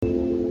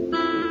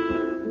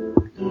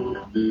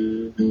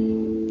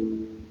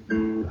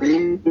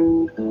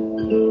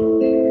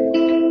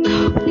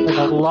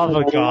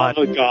love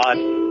of God.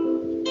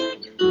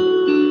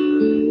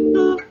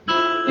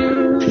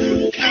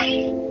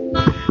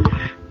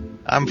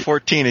 I'm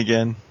 14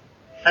 again.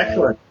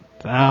 Excellent.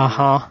 Uh-huh.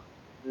 Are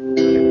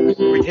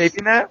we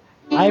taping that?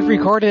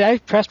 I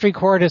pressed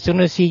record as soon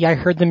as I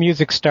heard the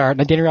music start,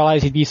 and I didn't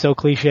realize he'd be so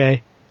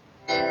cliche.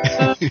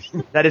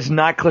 That is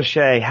not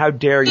cliche. How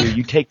dare you?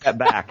 You take that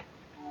back.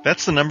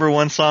 That's the number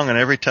one song on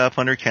every Top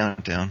 100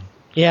 countdown.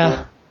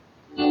 Yeah.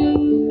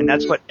 And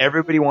that's what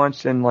everybody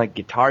wants in, like,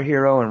 Guitar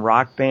Hero and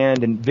Rock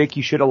Band. And, Vic,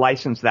 you should have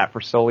licensed that for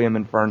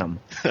Solium Infernum.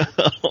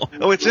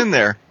 Oh, it's in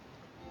there.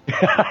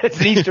 It's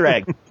an Easter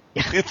egg.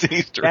 It's an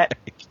Easter egg.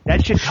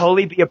 That should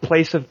totally be a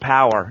place of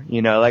power.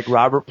 You know, like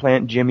Robert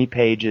Plant and Jimmy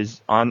Page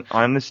is on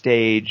the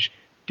stage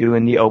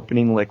doing the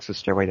opening licks of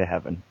Stairway to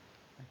Heaven.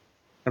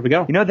 There we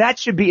go. You know, that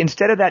should be,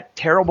 instead of that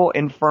terrible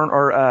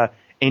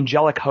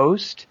angelic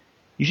host,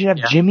 you should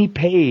have Jimmy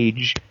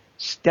Page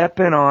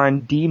stepping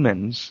on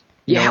demons.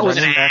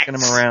 Running back him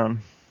around.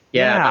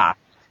 Yeah.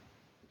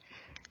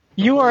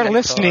 You are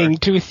listening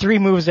to 3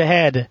 Moves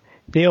Ahead,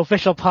 the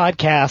official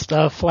podcast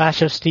of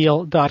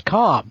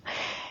flashofsteel.com.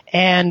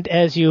 And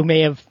as you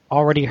may have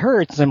already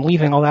heard, since I'm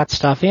leaving all that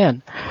stuff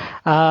in,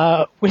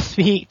 with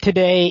me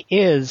today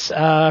is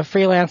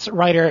freelance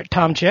writer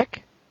Tom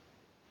Chick.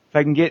 If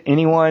I can get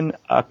anyone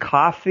a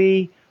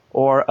coffee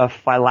or a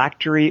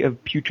phylactery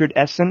of putrid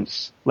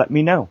essence, let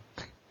me know.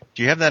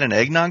 Do you have that in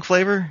eggnog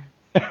flavor?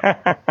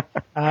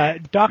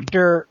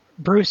 Dr.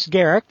 Bruce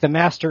Garrick, the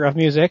master of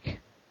music.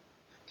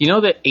 Do you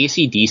know that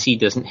AC/DC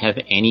doesn't have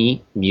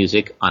any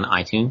music on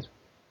iTunes?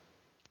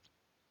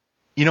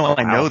 You know,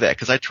 I know that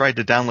because I tried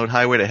to download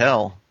Highway to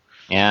Hell.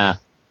 Yeah.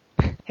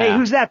 Hey,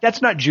 who's that?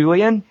 That's not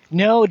Julian.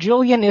 No,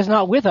 Julian is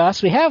not with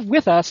us. We have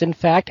with us, in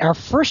fact, our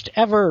first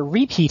ever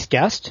repeat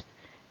guest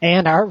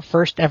and our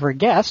first ever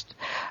guest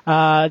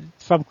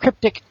from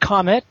Cryptic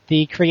Comet,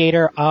 the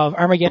creator of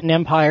Armageddon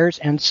Empires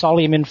and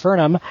Solium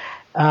Infernum,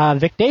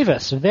 Vic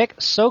Davis. Vic,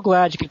 so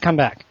glad you could come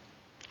back.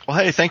 Well,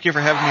 hey, thank you for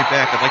having me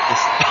back. I like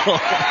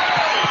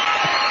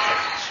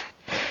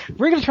this.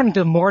 We're going to turn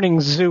into the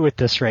morning zoo at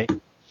this rate.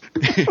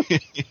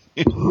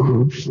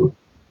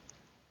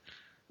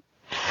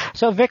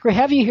 So, Vic, we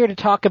have you here to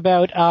talk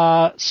about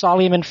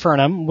Solium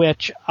Infernum,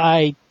 which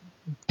I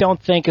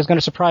don't think is going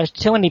to surprise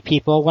too many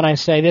people when I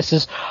say this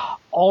is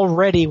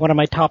already one of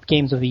my top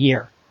games of the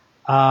year.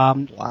 Wow.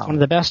 It's one of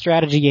the best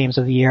strategy games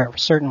of the year,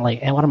 certainly,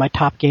 and one of my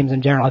top games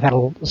in general. I've had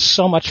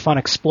so much fun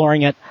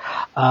exploring it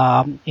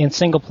in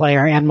single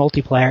player and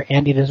multiplayer,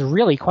 and it is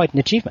really quite an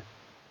achievement.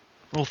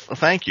 Well,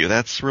 thank you.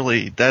 That's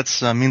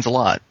means a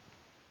lot.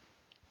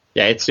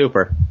 Yeah, it's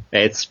super.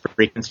 It's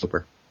freaking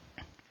super.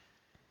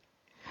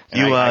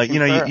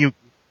 You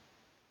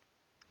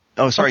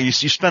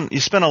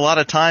spent a lot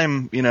of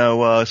time,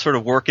 sort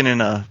of working in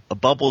a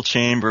bubble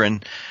chamber,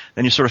 and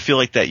then you sort of feel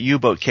like that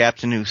U-boat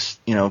captain who,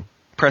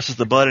 presses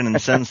the button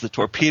and sends the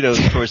torpedoes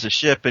towards the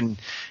ship, and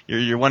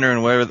you're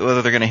wondering whether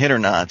they're going to hit or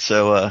not.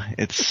 So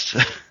it's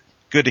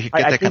good to get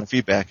that kind of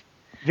feedback.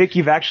 Vic,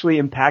 you've actually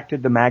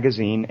impacted the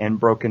magazine and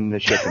broken the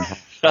ship in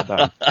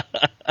half.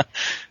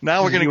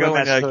 Now we're going to go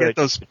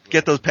and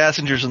get those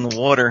passengers in the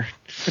water.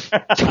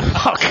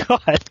 Oh,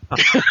 God.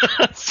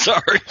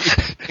 Sorry.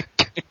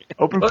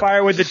 Open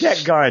fire with the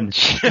tech gun.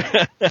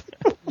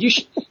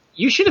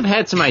 You should have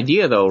had some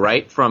idea, though,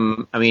 right,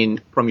 from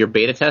your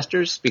beta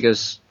testers,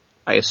 because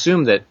I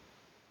assume that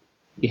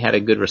you had a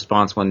good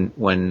response when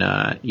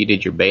you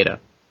did your beta.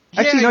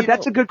 Actually,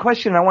 that's a good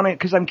question.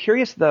 Because I'm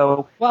curious,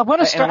 though. Well, I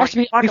want to start,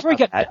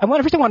 I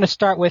want to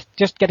start with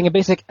just getting a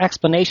basic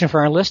explanation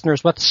for our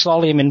listeners what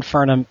Solium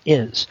Infernum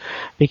is.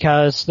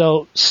 Because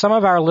though some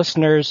of our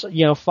listeners,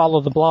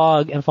 follow the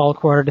blog and follow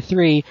Quarter to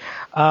Three,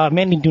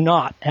 many do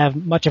not have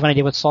much of an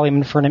idea what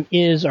Solium Infernum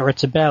is or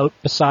it's about,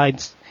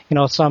 besides,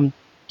 some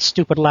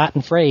stupid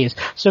Latin phrase.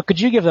 So could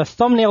you give a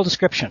thumbnail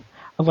description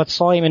of what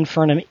Solium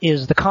Infernum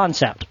is, the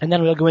concept, and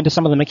then we'll go into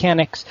some of the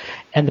mechanics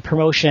and the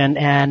promotion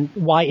and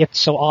why it's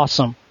so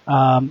awesome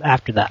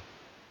after that.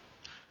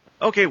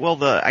 Okay,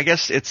 well, I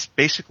guess it's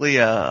basically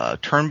a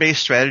turn-based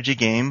strategy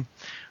game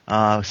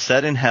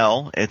set in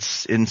hell.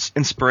 Its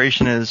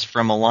inspiration is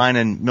from a line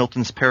in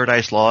Milton's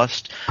Paradise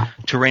Lost: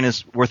 "To reign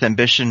is worth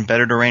ambition,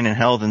 better to reign in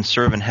hell than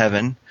serve in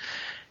heaven."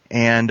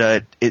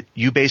 And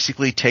you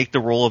basically take the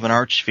role of an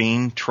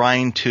archfiend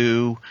trying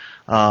to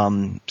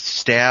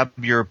stab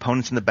your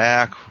opponents in the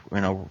back,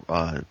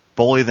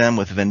 bully them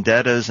with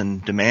vendettas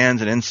and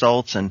demands and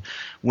insults, and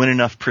win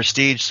enough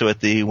prestige so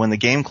when the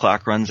game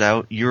clock runs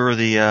out, you're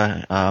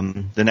the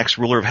next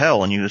ruler of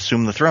hell and you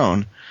assume the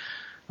throne.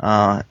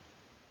 That's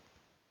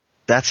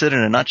it in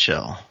a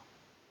nutshell.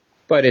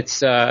 But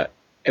it's, yes,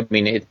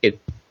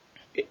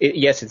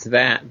 it's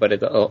that, but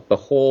the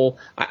whole,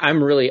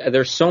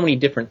 there's so many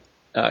different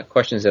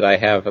questions that I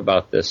have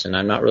about this, and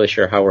I'm not really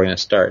sure how we're going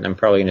to start, and I'm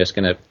probably just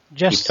going to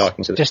keep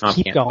talking so that Tom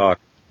can't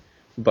talk.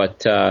 But,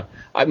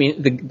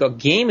 the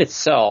game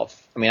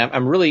itself,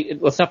 I'm really,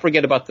 let's not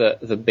forget about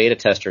the beta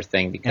tester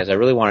thing, because I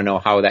really want to know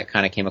how that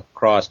kind of came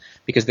across,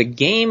 because the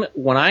game,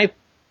 when I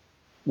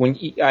when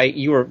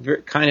you were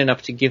very kind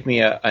enough to give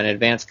me an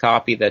advanced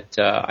copy that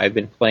I've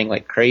been playing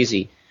like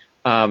crazy,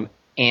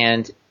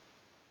 and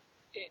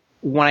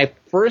when I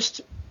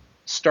first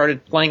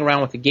started playing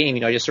around with the game,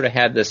 I just sort of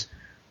had this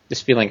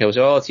feeling. I was,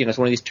 it's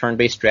one of these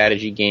turn-based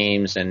strategy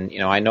games, and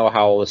I know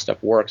how all this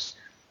stuff works.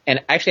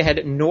 And actually, I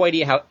had no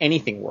idea how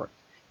anything worked.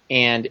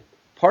 And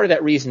part of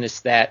that reason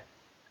is that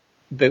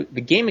the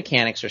game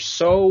mechanics are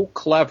so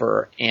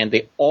clever, and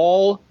they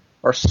all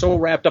are so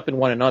wrapped up in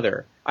one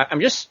another.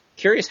 I'm just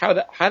curious how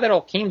that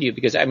all came to you,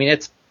 because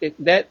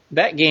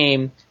that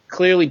game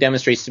clearly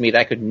demonstrates to me that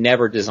I could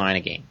never design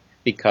a game,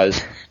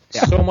 because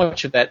so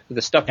much of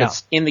the stuff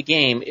that's in the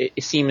game,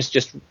 it seems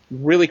just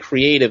really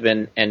creative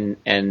and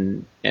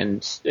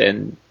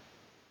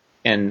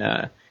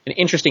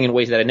interesting in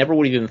ways that I never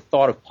would have even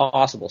thought of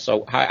possible.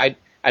 So I'd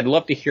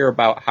love to hear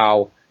about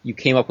how you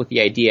came up with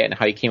the idea, and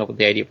how you came up with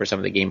the idea for some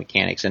of the game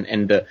mechanics,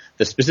 and the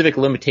specific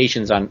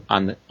limitations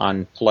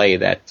on play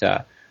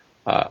that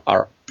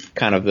are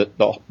kind of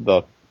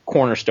the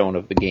cornerstone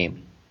of the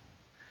game.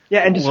 Yeah,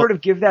 and to sort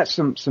of give that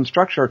some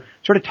structure,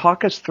 sort of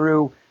talk us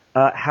through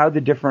how the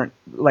different,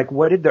 like,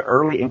 what did the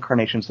early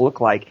incarnations look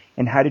like,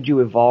 and how did you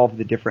evolve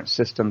the different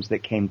systems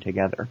that came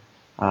together?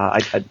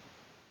 Okay.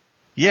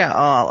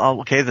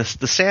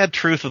 The sad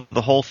truth of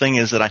the whole thing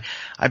is that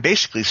I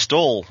basically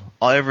stole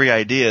every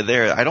idea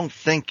there. I don't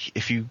think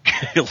if you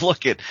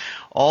look at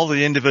all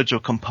the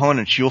individual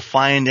components, you'll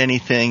find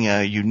anything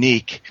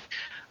unique.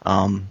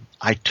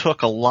 I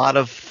took a lot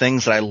of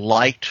things that I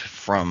liked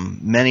from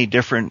many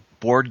different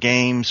board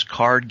games,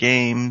 card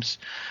games.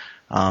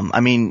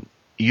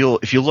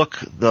 If you look,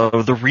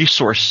 the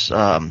resource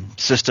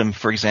system,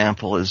 for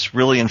example, is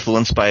really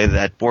influenced by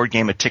that board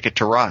game A Ticket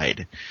to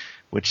Ride,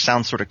 which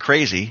sounds sort of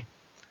crazy.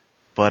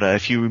 But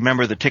if you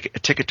remember the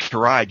Ticket to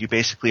Ride, you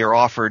basically are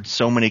offered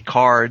so many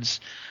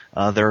cards.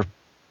 They're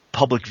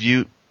public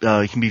view.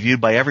 Can be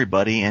viewed by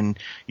everybody, and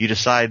you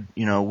decide,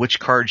 which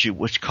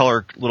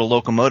color little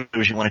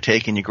locomotives you want to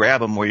take, and you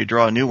grab them, or you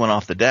draw a new one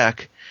off the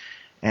deck.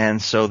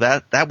 And so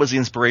that was the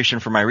inspiration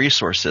for my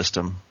resource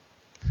system.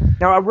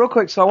 Now, real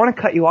quick, so I want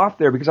to cut you off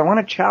there because I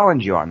want to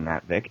challenge you on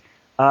that, Vic.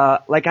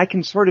 I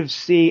can sort of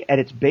see at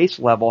its base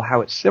level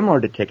how it's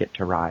similar to Ticket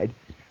to Ride,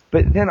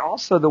 but then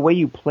also the way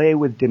you play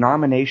with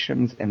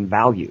denominations and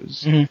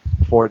values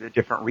for the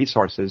different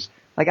resources.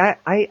 Like,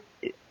 I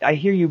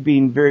hear you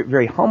being very,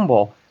 very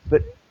humble,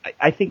 but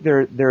I think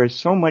there is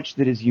so much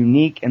that is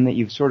unique and that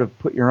you've sort of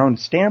put your own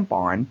stamp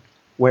on,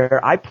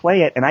 where I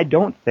play it and I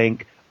don't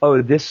think,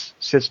 this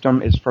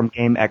system is from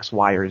game X,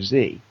 Y, or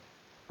Z.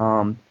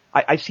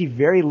 I see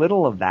very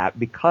little of that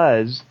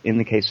because, in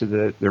the case of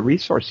the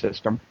resource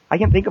system, I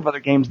can think of other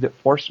games that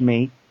force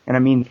me, and I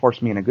mean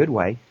force me in a good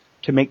way,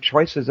 to make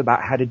choices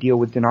about how to deal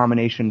with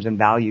denominations and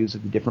values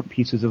of the different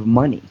pieces of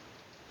money.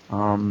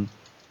 I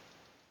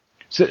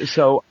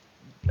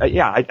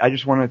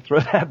just want to throw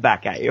that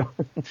back at you.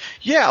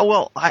 Yeah,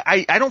 well,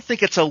 I don't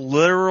think it's a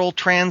literal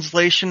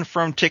translation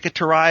from Ticket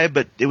to Ride,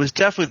 but it was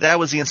definitely, that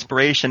was the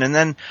inspiration. And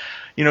then,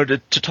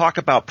 to talk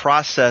about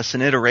process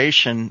and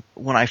iteration,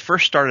 when I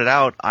first started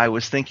out, I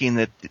was thinking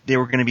that they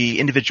were going to be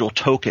individual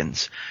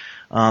tokens.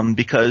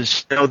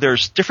 Because,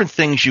 there's different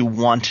things you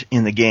want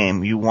in the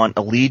game. You want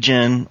a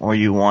legion, or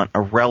you want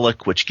a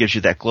relic, which gives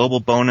you that global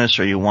bonus,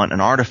 or you want an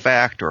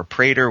artifact or a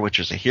praetor, which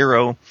is a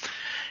hero.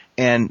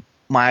 And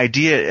my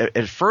idea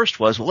at first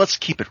was, let's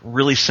keep it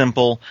really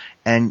simple,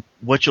 and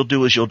what you'll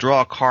do is you'll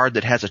draw a card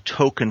that has a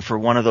token for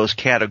one of those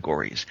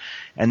categories.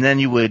 And then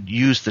you would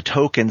use the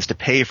tokens to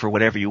pay for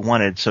whatever you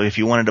wanted. So if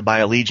you wanted to buy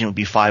a legion, it would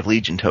be 5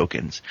 legion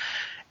tokens.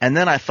 And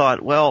then I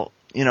thought,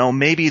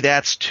 maybe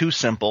that's too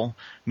simple.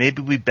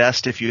 Maybe it would be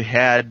best if you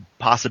had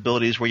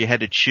possibilities where you had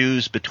to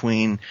choose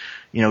between,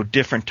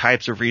 different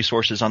types of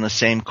resources on the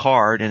same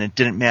card, and it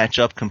didn't match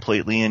up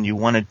completely, and you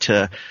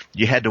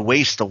had to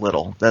waste a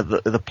little.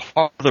 The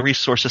part of the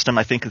resource system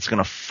I think is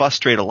going to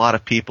frustrate a lot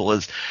of people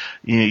is,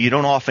 you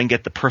don't often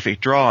get the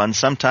perfect draw, and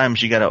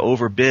sometimes you got to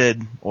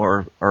overbid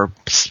or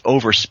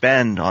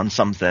overspend on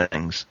some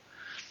things.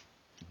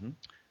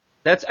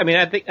 I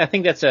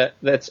think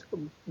that's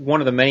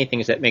one of the many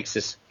things that makes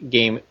this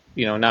game,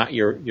 not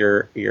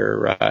your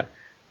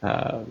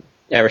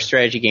average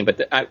strategy game.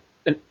 But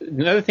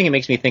another thing it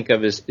makes me think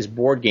of is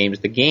board games.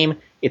 The game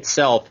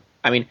itself.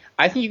 I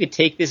think you could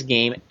take this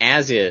game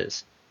as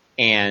is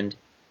and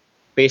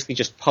basically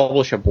just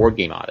publish a board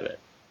game out of it.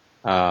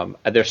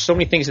 There's so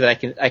many things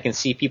that I can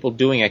see people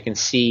doing. I can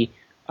see.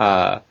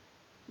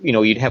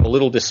 You'd have a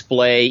little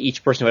display.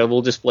 Each person would have a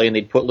little display, and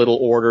they'd put little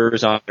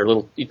orders on their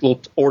little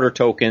order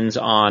tokens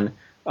on,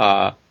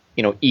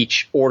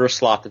 each order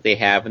slot that they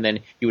have, and then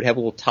you would have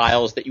little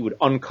tiles that you would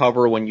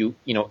uncover when you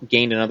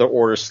gained another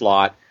order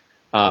slot.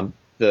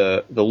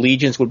 The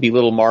legions would be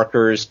little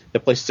markers.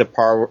 The places of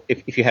power.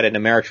 If you had an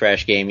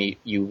Ameritrash game,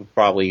 you would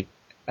probably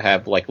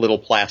have like little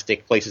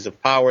plastic places of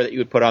power that you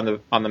would put on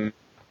the.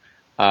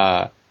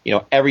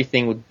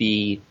 Everything would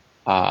be.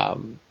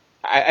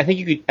 I think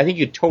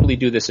you could totally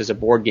do this as a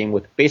board game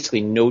with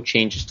basically no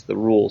changes to the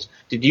rules.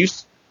 Did you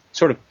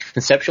sort of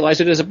conceptualize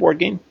it as a board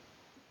game?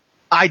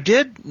 I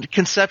did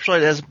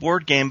conceptualize it as a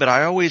board game, but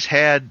I always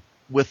had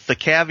with the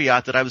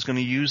caveat that I was going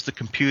to use the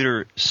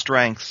computer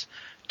strengths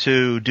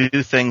to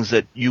do things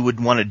that you would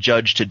want a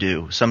judge to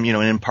do, an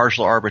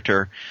impartial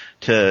arbiter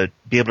to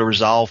be able to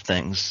resolve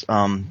things.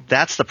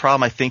 That's the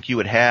problem I think you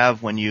would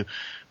have when you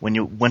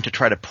went to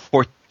try to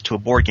port to a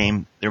board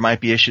game. There might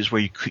be issues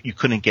where you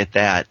couldn't get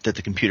that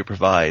the computer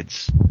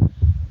provides.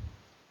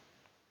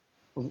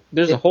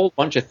 There's a whole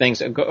bunch of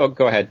things.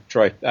 Go ahead,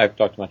 Troy. I've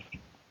talked too much.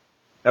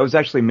 That was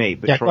actually me.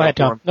 But yeah, Troy, go ahead,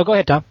 Tom. No, go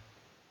ahead, Tom.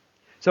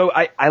 So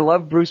I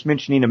love Bruce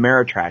mentioning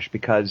Ameritrash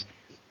because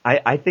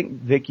I think,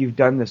 Vic, you've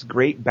done this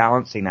great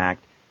balancing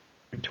act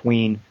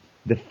between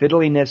the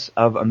fiddliness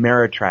of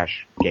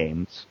Ameritrash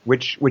games,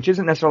 which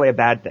isn't necessarily a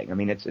bad thing. I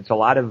mean, it's a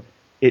lot of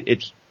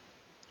it's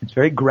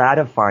very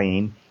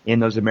gratifying in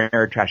those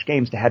Ameritrash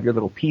games to have your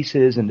little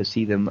pieces and to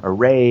see them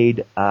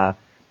arrayed.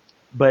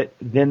 But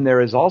then there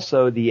is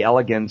also the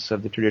elegance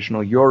of the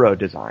traditional Euro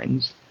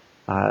designs,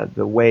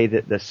 the way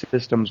that the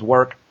systems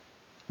work,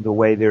 the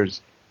way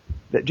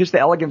just the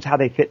elegance how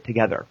they fit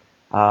together.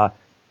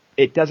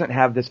 It doesn't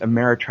have this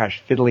Ameritrash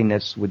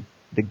fiddliness with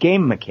the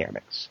game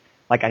mechanics.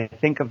 Like I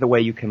think of the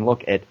way you can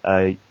look at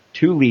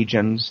 2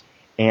 legions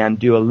and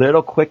do a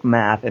little quick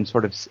math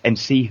and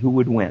see who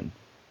would win.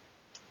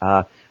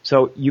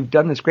 So you've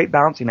done this great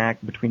balancing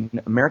act between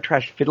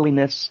Ameritrash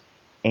fiddliness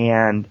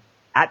and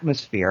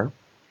atmosphere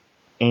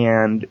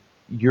and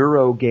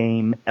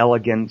Eurogame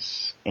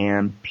elegance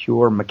and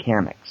pure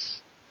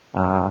mechanics.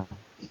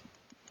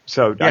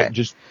 So yeah.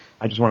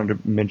 I just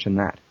wanted to mention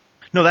that.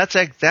 No, that's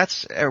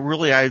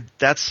really I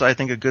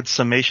think a good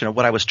summation of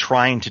what I was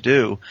trying to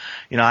do.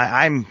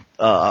 I'm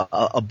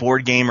a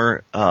board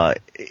gamer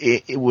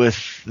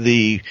with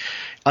the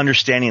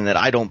understanding that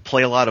I don't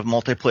play a lot of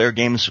multiplayer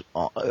games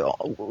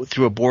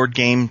through a board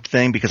game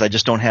thing because I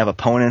just don't have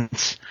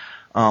opponents.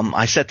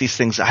 I set these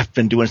things. I've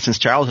been doing it since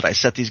childhood. I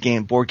set these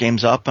board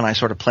games up and I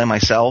sort of play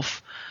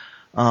myself.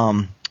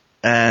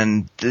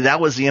 And that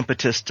was the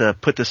impetus to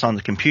put this on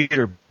the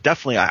computer.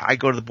 Definitely, I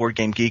go to the Board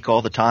Game Geek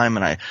all the time,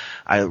 and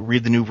I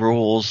read the new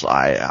rules.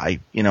 I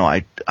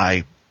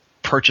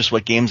purchase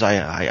what games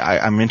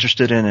I'm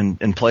interested in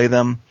and play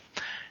them.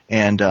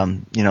 And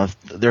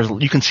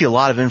you can see a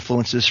lot of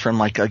influences from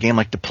like a game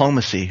like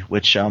Diplomacy,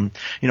 which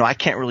I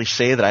can't really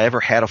say that I ever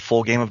had a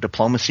full game of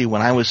Diplomacy.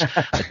 When I was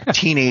a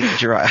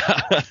teenager,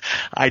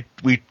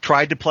 we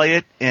tried to play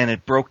it and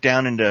it broke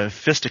down into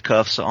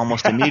fisticuffs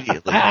almost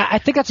immediately. I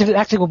think that's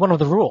actually one of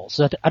the rules,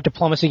 that a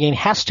Diplomacy game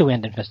has to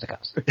end in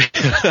fisticuffs.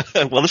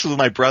 Well, this was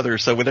my brother,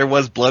 so there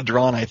was blood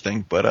drawn, I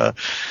think, but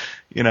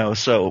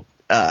so.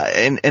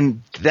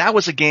 And that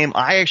was a game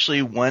I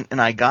actually went and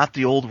I got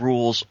the old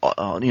rules,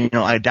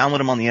 I downloaded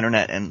them on the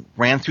internet and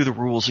ran through the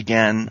rules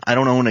again. I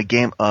don't own a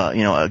game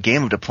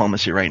of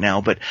Diplomacy right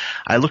now, but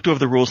I looked over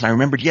the rules and I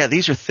remembered,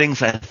 these are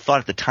things I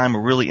thought at the time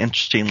were really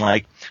interesting,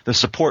 like the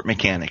support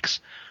mechanics,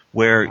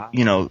 where,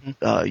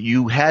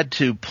 you had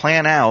to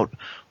plan out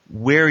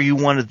where you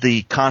wanted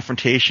the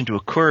confrontation to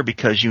occur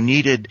because you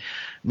needed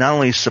not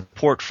only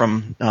support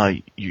from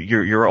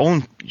your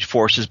own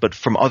forces, but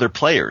from other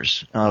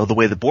players, the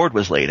way the board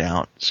was laid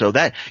out. So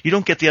that you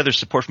don't get the other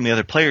support from the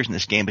other players in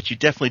this game, but you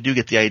definitely do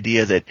get the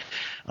idea that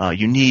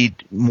you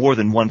need more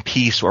than one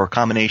piece or a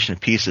combination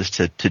of pieces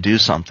to do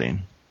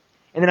something.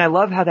 And then I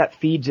love how that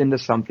feeds into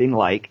something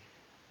like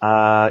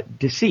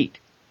deceit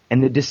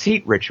and the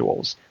deceit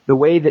rituals. The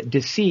way that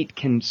deceit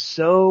can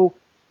so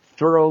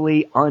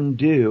thoroughly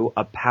undo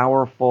a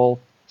powerful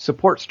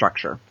support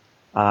structure.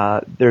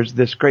 There's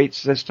this great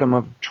system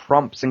of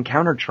trumps and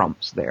counter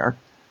trumps there.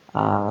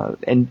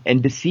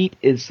 And deceit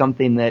is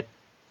something that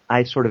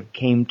I sort of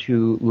came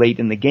to late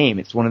in the game.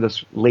 It's one of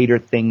those later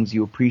things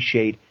you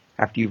appreciate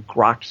after you've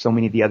grokked so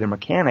many of the other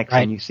mechanics,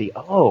 right. And you see,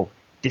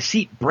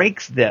 deceit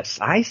breaks this.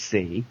 I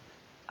see.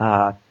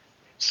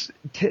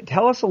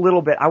 Tell us a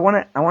little bit. I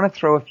want to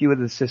throw a few of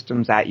the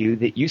systems at you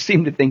that you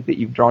seem to think that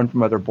you've drawn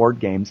from other board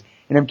games,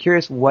 and I'm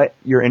curious what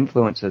your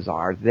influences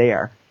are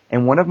there.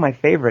 And one of my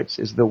favorites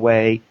is the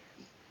way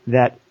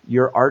that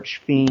your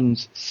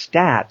Archfiend's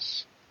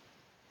stats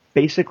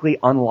basically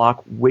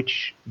unlock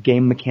which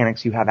game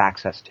mechanics you have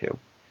access to,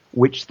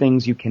 which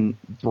things you can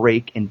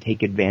break and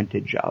take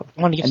advantage of.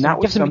 I want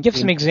to give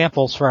some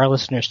examples for our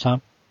listeners,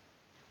 Tom.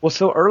 Well,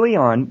 so early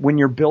on, when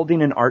you're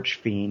building an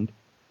Archfiend,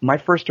 my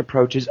first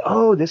approach is,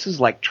 this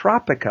is like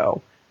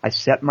Tropico. I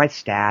set my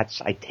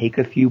stats, I take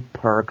a few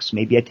perks,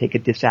 maybe I take a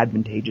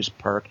disadvantageous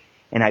perk,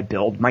 and I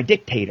build my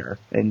dictator,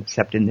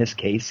 except in this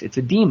case, it's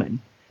a demon.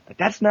 But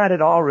that's not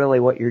at all really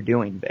what you're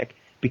doing, Vic,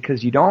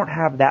 because you don't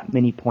have that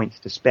many points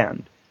to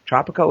spend.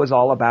 Tropico is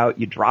all about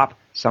you drop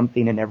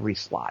something in every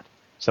slot.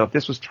 So if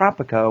this was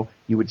Tropico,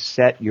 you would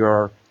set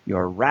your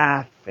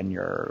wrath and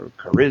your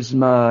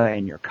charisma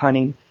and your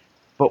cunning.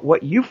 But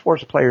what you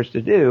force players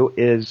to do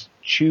is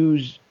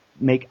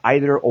make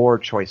either or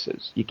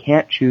choices. You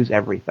can't choose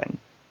everything.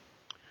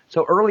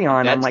 So early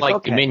on, that's I'm like, like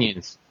okay.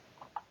 Dominions.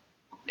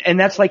 And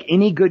that's like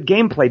any good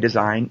gameplay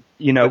design,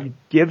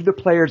 give the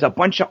players a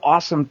bunch of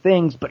awesome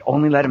things, but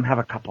only let them have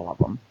a couple of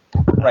them.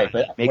 Right,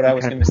 but what I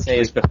was going to say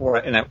is before,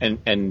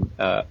 and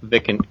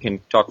Vic can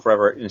talk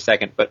forever in a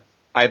second, but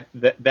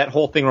that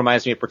whole thing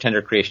reminds me of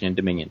Pretender Creation and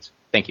Dominions.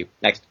 Thank you.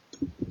 Next.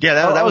 Yeah,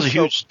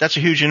 that's a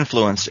huge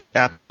influence.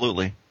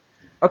 Absolutely.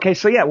 Okay,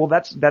 so yeah, well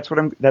that's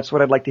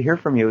what I'd like to hear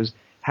from you is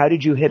how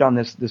did you hit on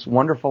this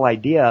wonderful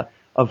idea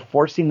of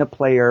forcing the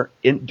player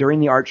during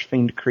the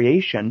Archfiend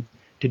creation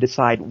to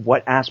decide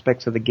what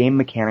aspects of the game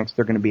mechanics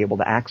they're going to be able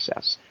to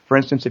access. For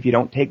instance, if you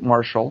don't take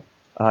Martial,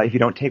 if you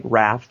don't take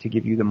Wrath to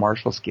give you the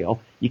Martial skill,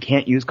 you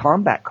can't use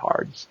combat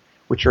cards,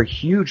 which are a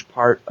huge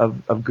part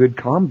of good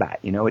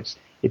combat.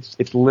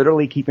 It's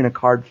literally keeping a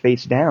card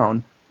face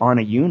down on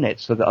a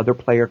unit so the other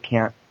player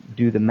can't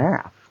do the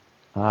math.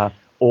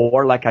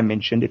 Or, like I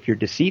mentioned, if your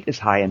deceit is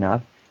high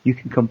enough, you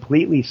can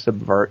completely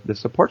subvert the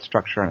support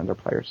structure another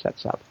player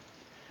sets up.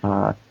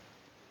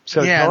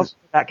 So tell us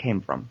where that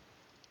came from.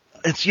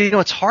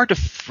 It's hard to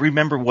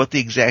remember what the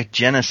exact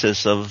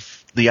genesis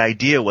of the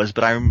idea was,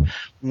 but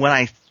when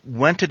I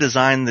went to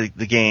design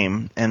the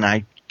game and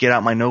I get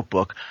out my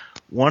notebook,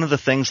 one of the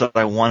things that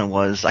I wanted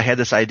was I had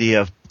this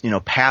idea of,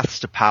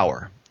 paths to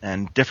power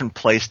and different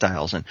play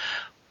styles. And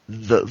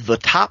the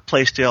top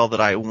play style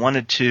that I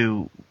wanted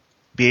to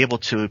be able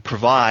to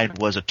provide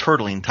was a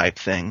turtling type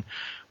thing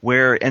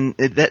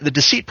the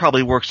deceit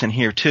probably works in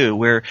here too,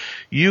 where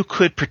you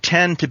could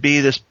pretend to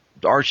be this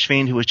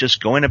Archfiend who was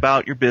just going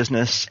about your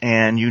business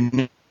and you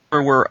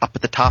never were up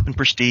at the top in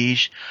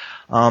prestige,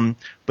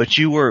 but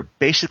you were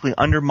basically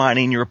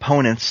undermining your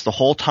opponents the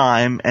whole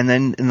time, and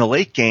then in the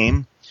late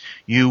game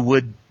you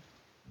would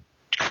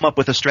come up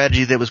with a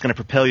strategy that was going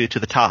to propel you to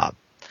the top.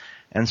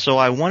 And so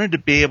I wanted to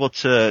be able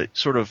to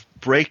sort of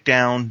break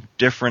down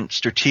different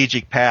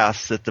strategic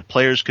paths that the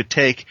players could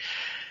take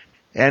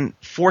and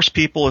force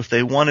people, if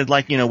they wanted,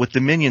 with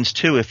Dominions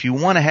too, if you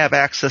want to have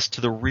access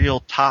to the real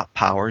top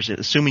powers,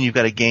 assuming you've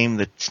got a game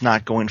that's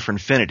not going for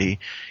infinity,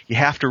 you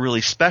have to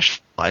really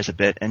specialize a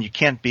bit, and you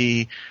can't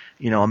be,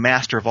 a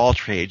master of all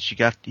trades.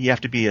 You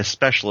have to be a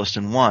specialist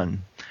in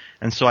one.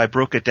 And so I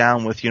broke it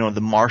down with,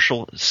 the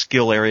martial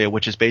skill area,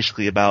 which is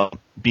basically about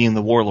being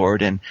the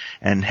warlord and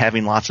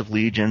having lots of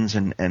legions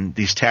and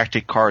these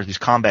tactic cards, these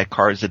combat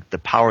cards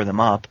that power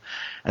them up.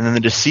 And then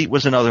the deceit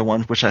was another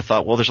one, which I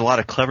thought, well, there's a lot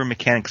of clever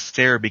mechanics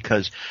there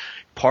because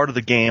part of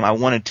the game I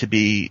wanted to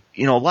be,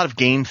 a lot of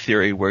game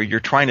theory where you're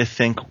trying to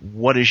think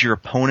what is your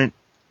opponent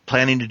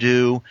planning to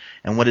do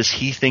and what does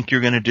he think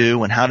you're going to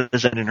do and how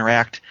does that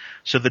interact.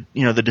 So that,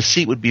 the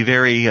deceit would be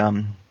very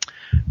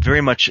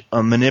much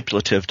a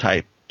manipulative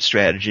type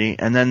strategy,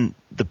 and then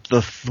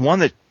the one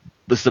that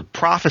was the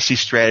prophecy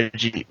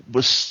strategy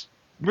was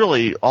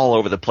really all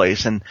over the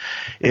place, and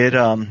it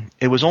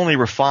was only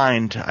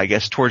refined, I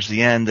guess, towards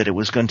the end that it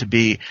was going to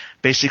be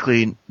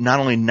basically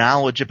not only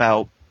knowledge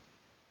about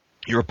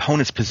your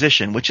opponent's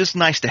position, which is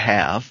nice to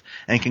have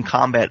and can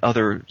combat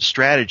other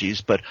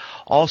strategies, but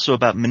also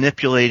about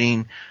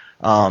manipulating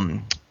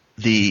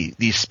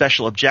the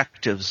special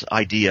objectives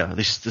idea,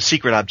 the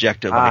secret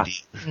objective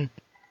idea.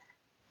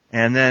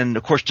 And then,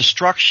 of course,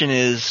 destruction,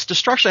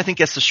 I think,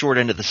 gets the short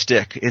end of the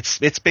stick.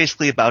 It's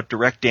basically about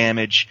direct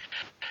damage.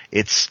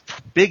 Its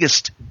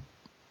biggest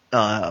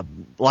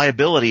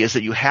liability is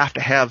that you have to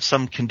have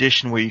some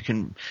condition where you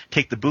can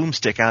take the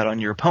boomstick out on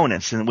your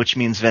opponents, and which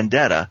means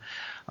vendetta.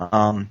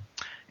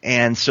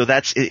 And so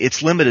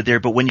it's limited there.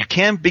 But when you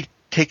can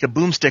take a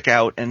boomstick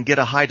out and get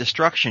a high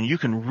destruction, you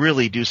can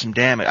really do some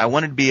damage. I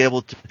wanted to be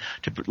able to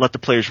let the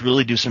players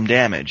really do some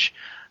damage.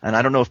 And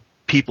I don't know if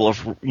people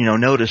have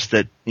noticed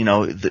that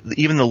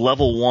even the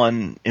level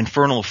 1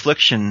 Infernal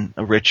Affliction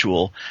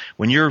ritual,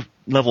 when you're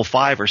level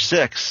 5 or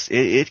 6,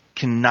 it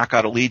can knock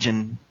out a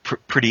legion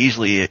pretty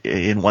easily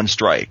in one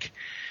strike.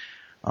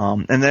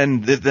 And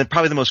then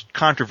probably the most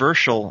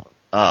controversial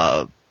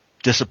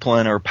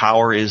discipline or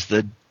power is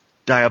the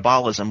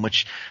Diabolism,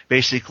 which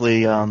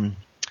basically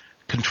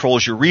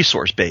controls your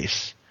resource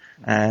base.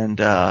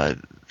 And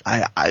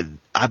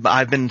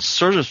I've been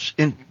sort of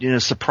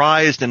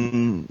surprised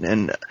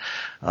and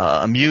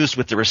amused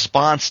with the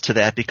response to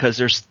that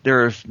because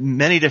there are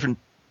many different.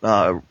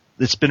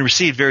 It's been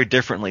received very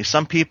differently.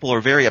 Some people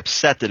are very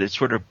upset that it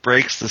sort of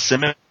breaks the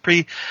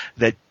symmetry,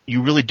 that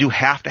you really do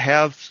have to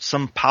have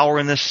some power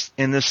in this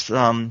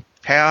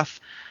path,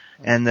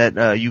 and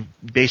that you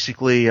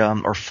basically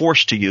are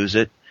forced to use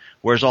it,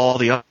 whereas all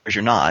the others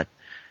you're not.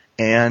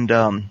 And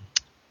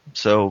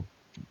so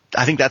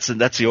I think that's the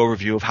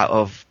overview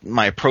of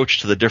my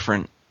approach to the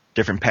different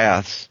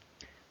paths.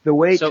 The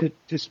way to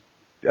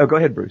go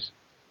ahead, Bruce.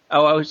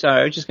 Oh, I was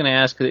just going to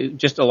ask,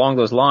 just along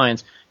those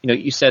lines.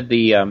 You said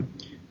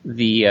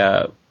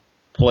the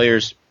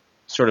players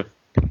sort of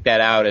picked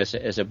that out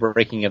as a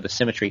breaking of the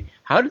symmetry.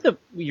 How did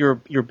your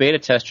beta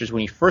testers,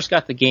 when you first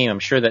got the game, I'm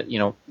sure that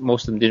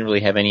most of them didn't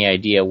really have any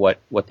idea what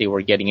they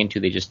were getting into.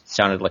 They just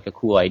sounded like a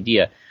cool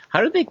idea.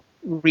 How did they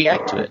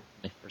react to it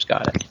when they first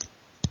got it?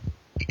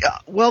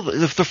 Well,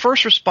 the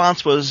first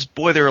response was,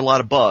 boy, there are a lot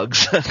of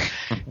bugs.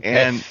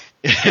 And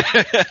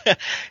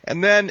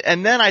and then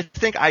I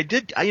think I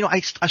did,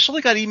 I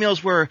slowly got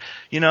emails where,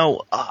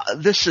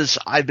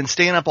 I've been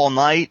staying up all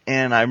night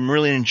and I'm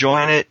really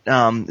enjoying it.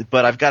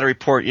 But I've got to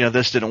report,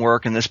 this didn't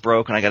work and this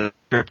broke and I got a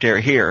script error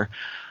here.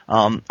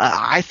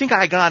 I think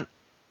I got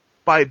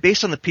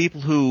based on the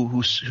people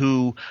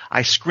who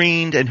I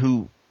screened and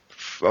who,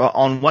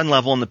 on one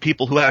level, and the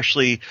people who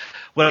actually,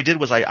 what I did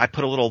was I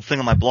put a little thing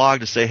on my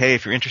blog to say, hey,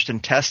 if you're interested in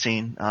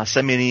testing,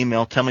 send me an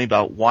email, tell me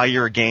about why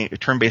you're a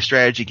turn-based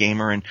strategy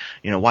gamer and,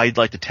 why you'd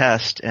like to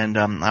test. And,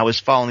 I was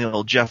following the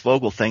old Jeff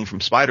Vogel thing from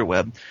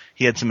Spiderweb.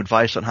 He had some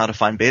advice on how to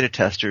find beta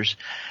testers.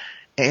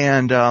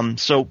 And,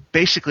 so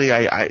basically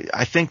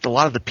I think a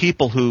lot of the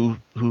people who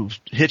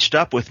hitched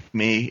up with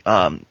me,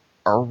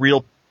 are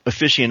real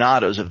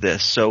aficionados of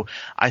this. So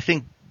I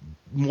think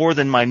more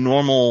than my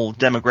normal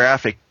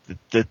demographic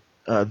that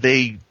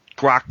they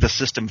grok the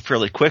system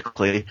fairly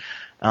quickly.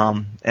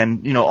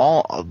 And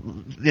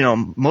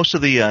most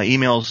of the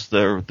emails,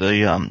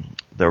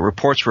 the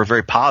reports were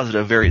very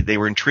positive, they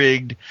were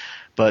intrigued,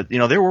 but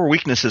there were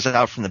weaknesses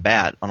out from the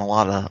bat on a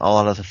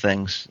lot of the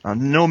things.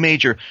 No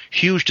major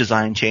huge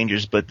design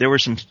changes, but there were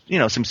some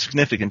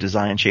significant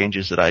design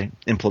changes that I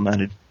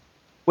implemented.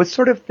 What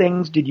sort of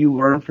things did you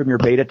learn from your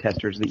beta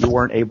testers that you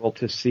weren't able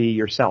to see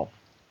yourself?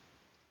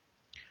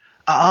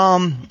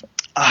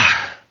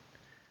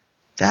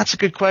 That's a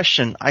good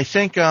question. I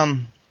think,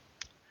 I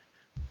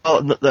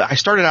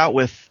started out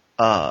with,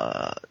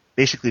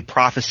 basically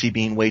prophecy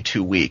being way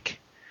too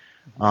weak.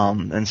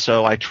 And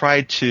so I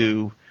tried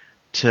to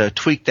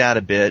tweak that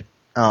a bit.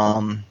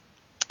 Most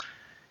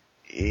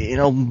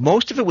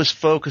of it was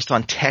focused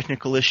on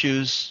technical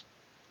issues,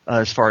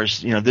 as far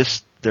as,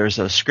 there's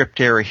a script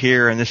error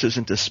here and this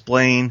isn't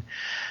displaying.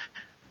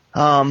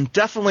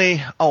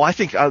 Definitely, I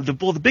think,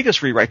 the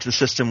biggest rewrite to the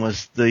system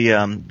was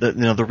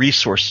the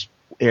resource.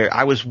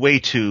 I was way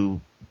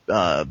too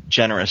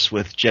generous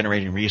with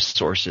generating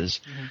resources.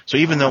 Mm-hmm. So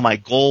even though my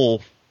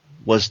goal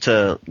was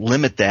to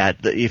limit that,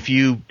 if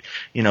you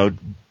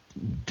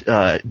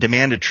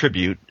demanded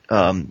tribute,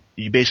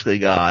 you basically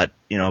got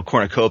a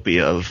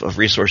cornucopia of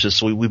resources.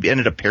 So we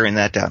ended up paring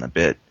that down a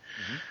bit.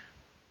 Mm-hmm.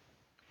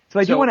 So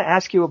I do want to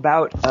ask you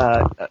about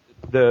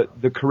the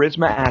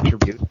charisma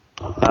attribute,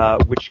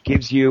 which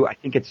gives you, I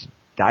think it's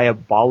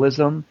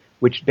diabolism,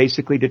 which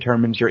basically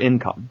determines your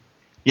income.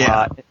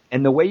 Yeah.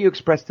 And the way you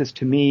expressed this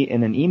to me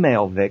in an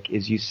email, Vic,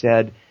 is you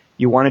said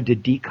you wanted to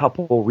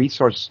decouple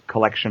resource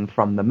collection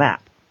from the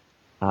map.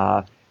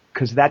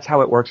 Because that's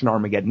how it works in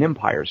Armageddon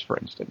Empires, for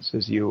instance,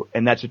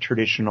 and that's a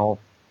traditional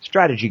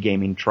strategy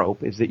gaming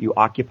trope, is that you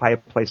occupy a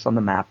place on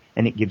the map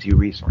and it gives you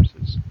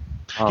resources.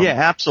 Yeah,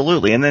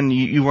 absolutely. And then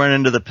you run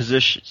into the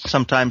position,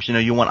 sometimes,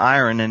 you want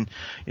iron and,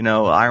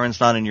 iron's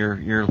not in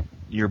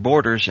your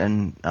borders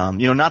and,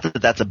 not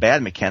that that's a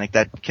bad mechanic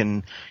that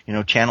can,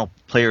 channel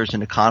players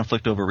into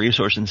conflict over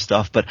resources and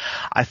stuff. But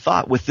I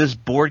thought with this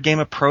board game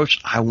approach,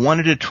 I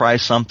wanted to try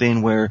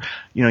something where,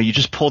 you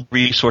just pulled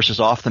resources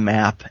off the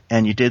map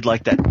and you did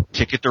like that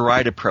ticket to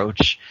ride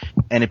approach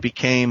and it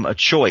became a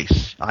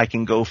choice. I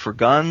can go for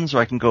guns or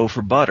I can go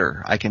for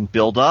butter. I can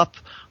build up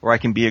or I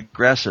can be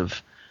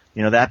aggressive.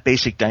 That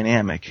basic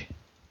dynamic.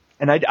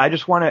 And I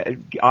just want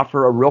to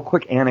offer a real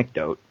quick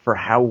anecdote for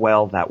how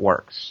well that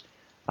works.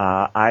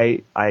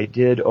 I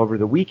did over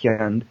the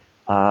weekend,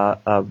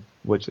 a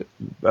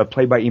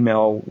play by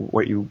email,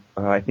 what you,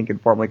 I think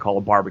informally call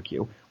a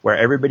barbecue, where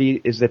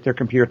everybody is at their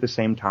computer at the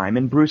same time,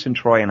 and Bruce and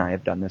Troy and I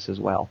have done this as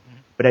well.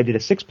 But I did a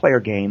 6-player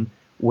game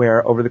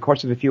where over the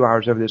course of a few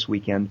hours over this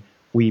weekend,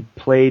 we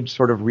played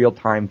sort of real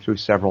time through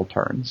several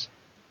turns.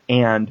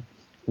 And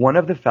one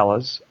of the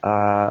fellas,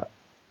 a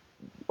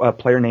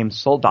player named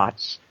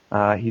Soldats,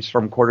 he's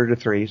from Quarter to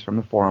Three, he's from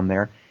the forum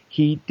there,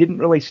 he didn't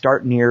really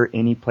start near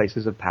any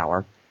places of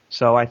power.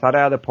 So I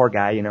thought, the poor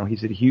guy,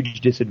 he's at a huge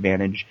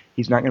disadvantage.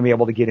 He's not going to be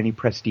able to get any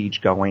prestige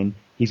going.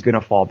 He's going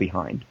to fall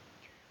behind.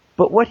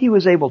 But what he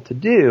was able to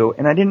do,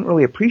 and I didn't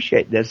really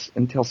appreciate this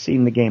until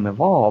seeing the game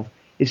evolve,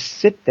 is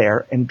sit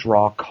there and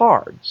draw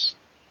cards.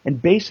 And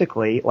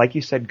basically, like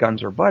you said,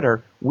 guns or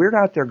butter, we're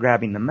out there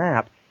grabbing the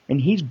map, and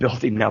he's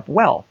building up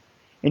wealth.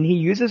 And he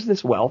uses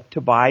this wealth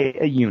to buy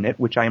a unit,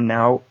 which I am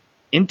now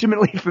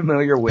intimately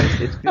familiar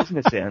with its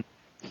business in.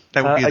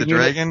 That would be the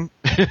dragon?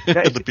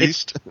 The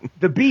beast?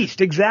 The beast,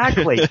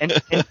 exactly.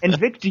 And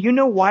Vic, do you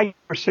know why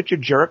you're such a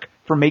jerk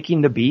for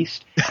making the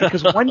beast?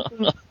 Because one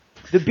thing,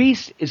 the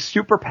beast is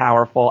super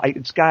powerful. I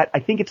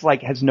think it's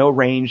like, has no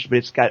range, but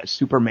it's got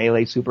super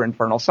melee, super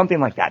infernal, something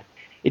like that.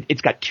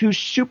 It's got 2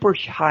 super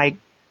high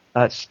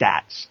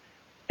stats.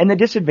 And the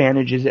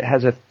disadvantage is it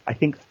has I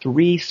think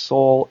 3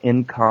 soul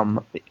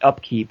income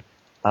upkeep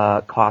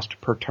cost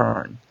per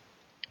turn.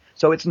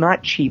 So it's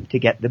not cheap to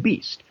get the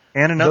beast.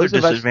 And another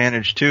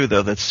disadvantage too,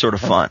 though, that's sort of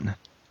fun.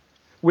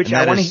 Which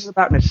I want to hear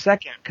about in a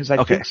second, because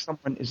I think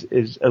someone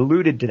is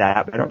alluded to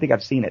that, but I don't think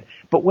I've seen it.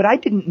 But what I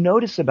didn't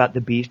notice about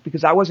the beast,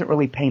 because I wasn't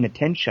really paying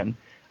attention,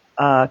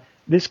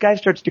 this guy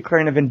starts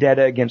declaring a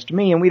vendetta against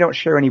me, and we don't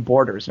share any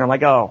borders. And I'm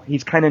like,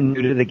 he's kind of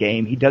new to the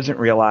game. He doesn't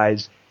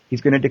realize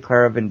he's going to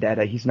declare a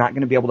vendetta. He's not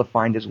going to be able to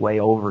find his way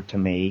over to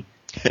me.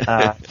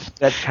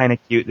 That's kind of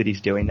cute that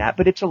he's doing that,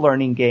 but it's a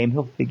learning game.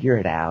 He'll figure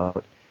it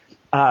out.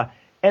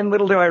 And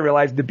little do I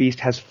realize the beast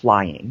has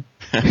flying.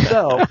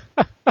 So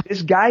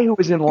this guy who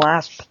was in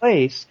last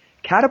place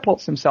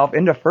catapults himself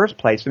into first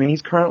place. I mean,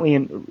 he's currently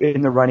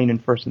in the running in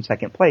first and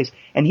second place,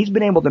 and he's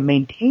been able to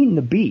maintain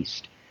the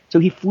beast. So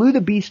he flew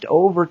the beast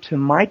over to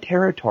my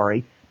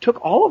territory,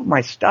 took all of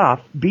my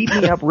stuff, beat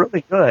me up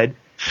really good,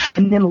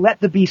 and then let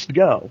the beast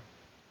go.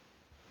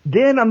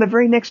 Then on the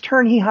very next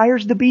turn, he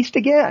hires the beast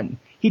again.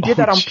 He did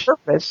that on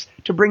purpose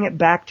to bring it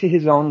back to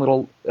his own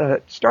little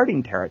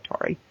starting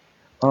territory.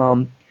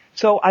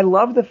 So I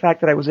love the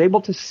fact that I was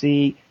able to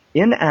see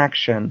in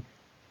action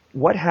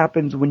what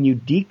happens when you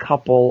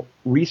decouple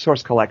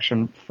resource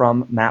collection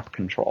from map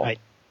control. Right.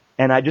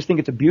 And I just think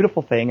it's a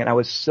beautiful thing, and I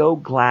was so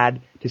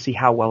glad to see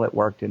how well it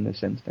worked in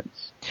this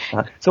instance.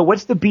 So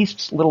what's the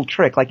beast's little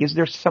trick? Like, is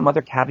there some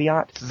other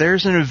caveat?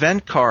 There's an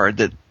event card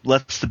that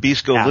lets the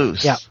beast go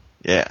loose.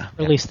 Yeah.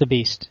 Release the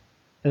beast.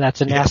 And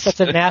that's a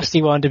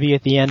nasty one to be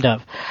at the end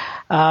of.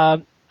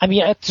 I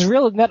mean, it's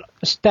really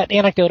that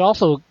anecdote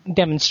also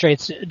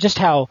demonstrates just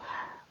how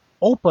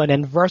open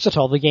and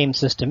versatile the game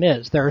system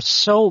is. There are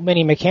so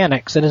many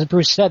mechanics, and as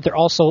Bruce said, they're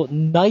also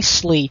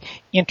nicely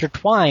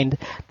intertwined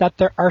that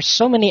there are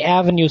so many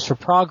avenues for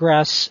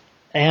progress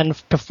and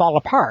to fall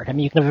apart. I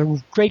mean, you can have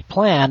a great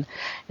plan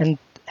and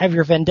have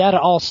your vendetta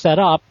all set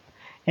up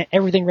and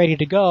everything ready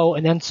to go,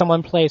 and then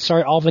someone plays,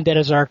 sorry, all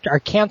vendettas are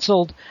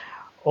canceled,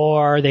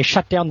 or they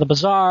shut down the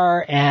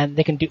bazaar, and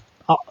they can do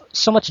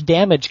so much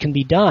damage can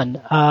be done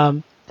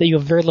that you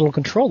have very little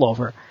control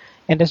over.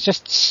 And it's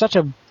just such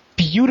a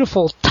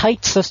beautiful,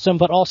 tight system,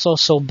 but also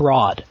so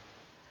broad.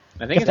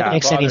 I think it's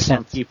going to bother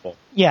some people.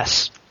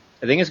 Yes.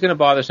 I think it's going to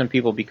bother some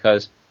people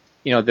because,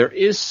 there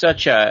is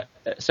such a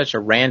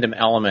random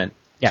element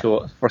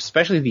to, for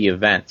especially the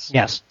events.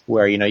 Yes.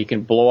 Where, you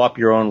can blow up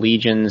your own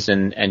legions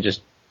and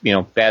just,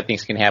 bad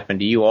things can happen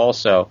to you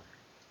also.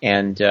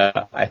 And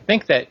I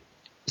think that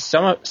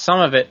some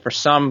of it, for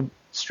some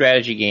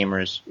strategy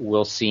gamers,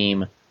 will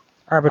seem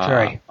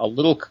arbitrary. A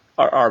little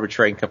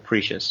arbitrary and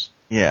capricious.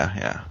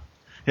 Yeah.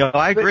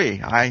 I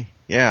agree.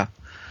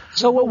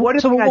 So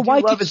what I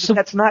love is that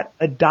that's not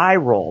a die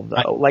roll,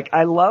 though. Like,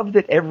 I love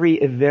that every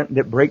event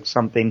that breaks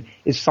something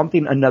is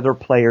something another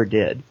player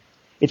did.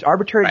 It's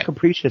arbitrary and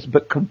capricious,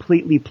 but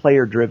completely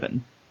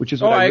player-driven, which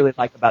is what I really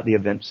like about the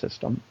event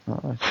system.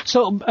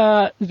 So,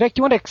 Vic, do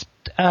you want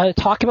to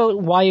talk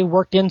about why you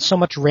worked in so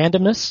much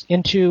randomness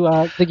into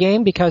the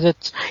game? Because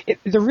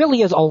there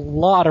really is a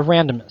lot of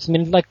randomness. I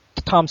mean, like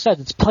Tom said,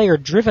 it's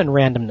player-driven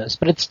randomness,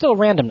 but it's still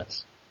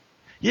randomness.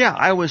 Yeah,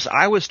 I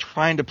was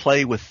trying to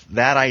play with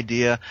that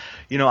idea.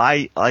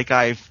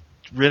 I've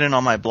written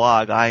on my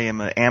blog, I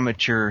am an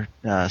amateur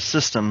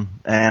system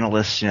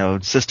analyst,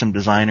 system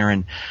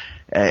designer,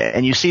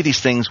 and you see these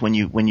things when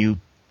you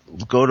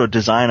go to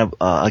design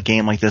a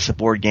game like this, a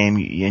board game,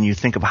 and you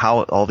think of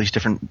how all these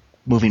different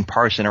moving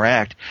parts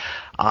interact.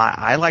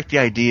 I like the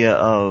idea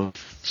of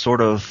sort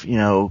of,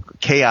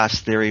 chaos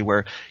theory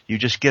where you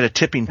just get a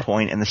tipping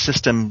point and the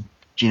system,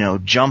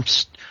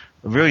 jumps.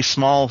 A very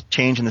small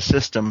change in the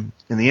system,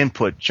 in the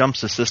input,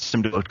 jumps the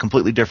system to a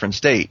completely different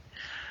state.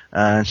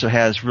 And so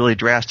has really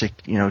drastic,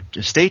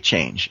 state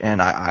change.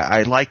 And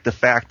I like the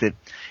fact that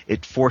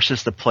it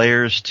forces the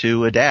players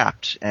to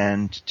adapt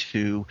and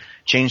to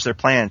change their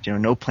plans.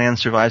 No plan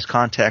survives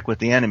contact with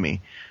the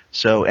enemy.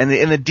 So, and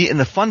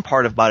the fun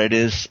part about it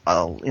is,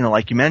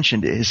 like you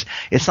mentioned, is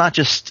it's not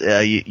just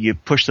you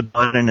push the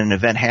button and an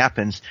event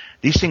happens.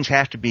 These things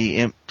have to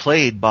be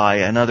played by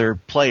another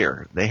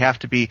player. They have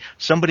to be,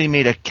 somebody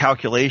made a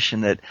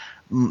calculation that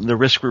the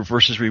risk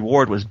versus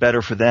reward was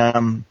better for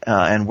them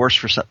and worse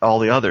for all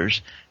the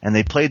others, and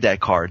they played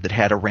that card that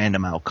had a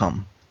random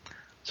outcome.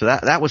 So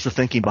that was the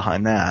thinking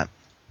behind that.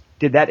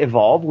 Did that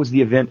evolve? Was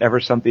the event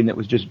ever something that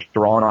was just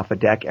drawn off a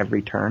deck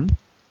every turn?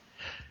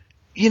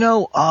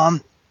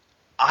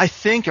 I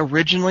think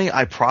originally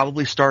I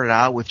probably started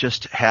out with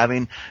just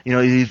having,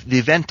 the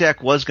event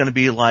deck was going to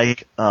be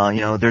like,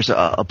 there's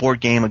a board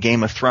game, a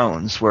Game of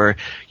Thrones, where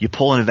you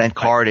pull an event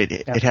card,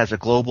 it has a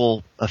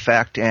global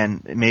effect,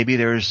 and maybe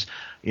there's,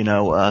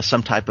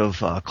 some type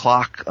of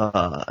clock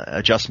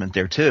adjustment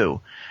there too.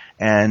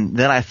 And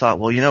then I thought,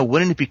 well,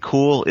 wouldn't it be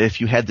cool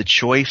if you had the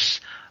choice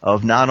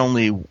of not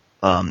only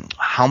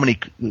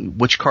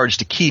which cards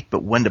to keep,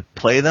 but when to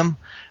play them?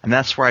 And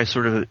that's where I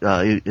sort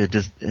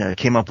of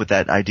came up with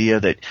that idea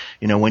that,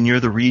 when you're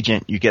the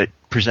regent, you get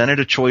presented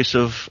a choice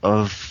of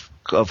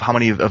how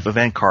many of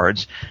event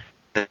cards.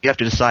 You have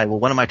to decide, well,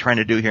 what am I trying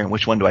to do here, and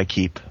which one do I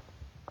keep?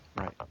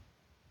 Right.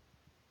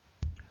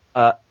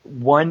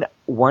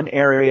 One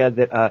area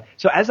that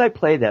so as I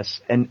play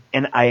this, and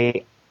one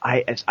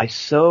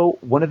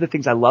of the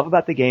things I love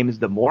about the game is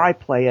the more I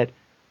play it,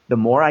 the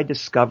more I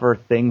discover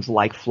things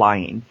like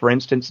flying. For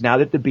instance, now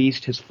that the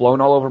beast has flown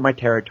all over my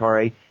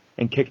territory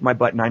and kicked my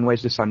butt 9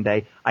 ways to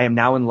Sunday, I am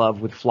now in love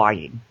with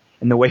flying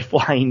and the way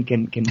flying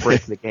can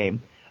break the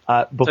game.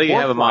 So you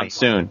have a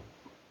monsoon.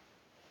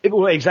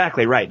 Well,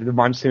 exactly right. The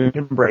monsoon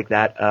can break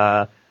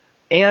that.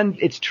 And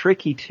it's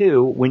tricky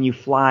too when you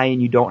fly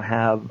and you don't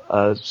have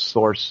a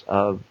source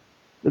of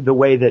the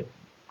way that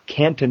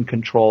Canton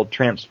controlled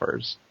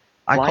transfers.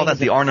 I call that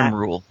the Arnhem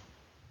rule.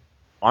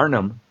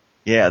 Arnhem?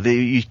 Yeah,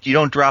 you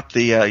don't drop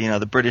the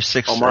the British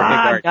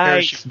 6th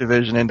Parachute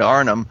Division into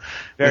Arnhem.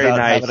 Very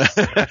nice.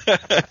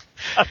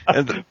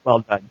 Well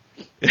done.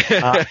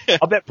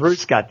 I'll bet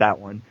Bruce got that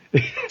one.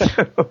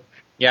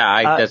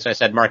 Yeah, that's what I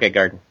said, Market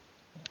Garden.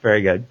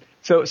 Very good.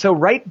 So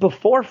right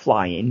before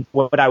flying,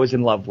 what I was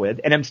in love with,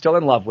 and I'm still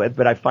in love with,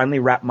 but I finally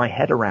wrapped my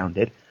head around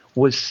it,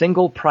 was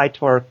single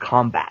Praetor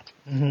combat.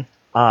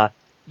 Mm-hmm.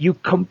 You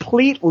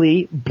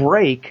completely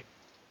break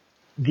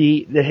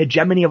the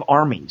hegemony of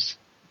armies.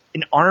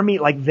 An army,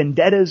 like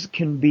vendettas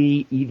can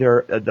be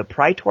either the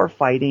Praetor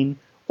fighting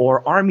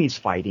or armies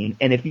fighting,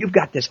 and if you've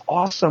got this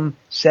awesome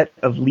set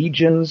of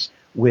legions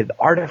with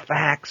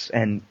artifacts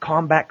and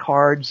combat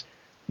cards,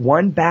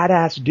 one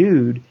badass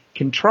dude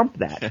can trump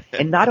that.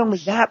 And not only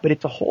that, but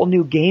it's a whole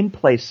new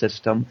gameplay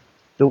system,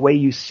 the way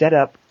you set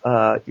up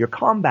your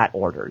combat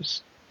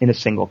orders in a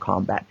single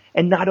combat.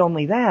 And not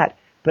only that,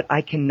 but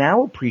I can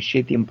now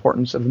appreciate the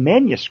importance of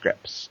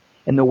manuscripts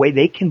and the way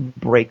they can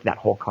break that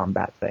whole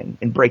combat thing,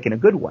 and break in a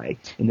good way,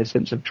 in the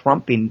sense of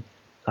trumping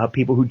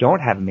people who don't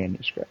have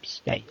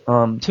manuscripts.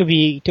 For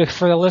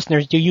the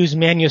listeners, you use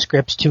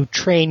manuscripts to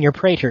train your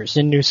praetors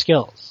in new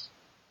skills.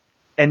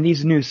 And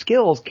these new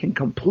skills can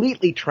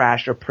completely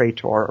trash a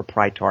Praetor or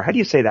Praetor. How do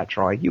you say that,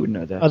 Troy? You would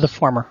know this. The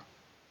former.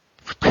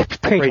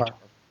 Praetor.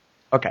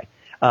 Okay.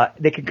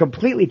 They can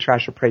completely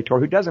trash a Praetor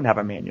who doesn't have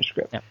a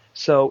manuscript. Yep.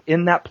 So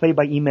in that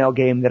play-by-email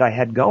game that I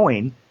had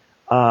going,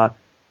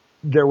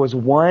 there was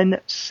one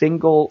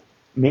single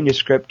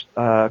manuscript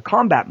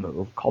combat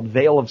move called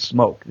Veil of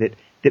Smoke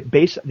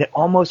that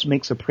almost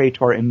makes a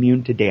Praetor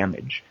immune to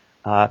damage.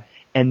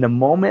 And the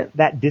moment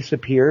that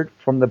disappeared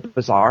from the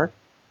bazaar,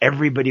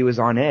 everybody was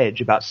on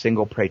edge about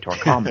single Praetor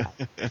combat.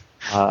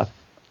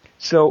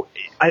 So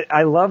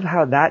I love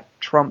how that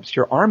trumps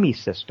your army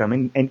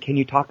system, and can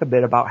you talk a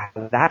bit about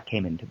how that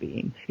came into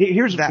being?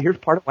 Here's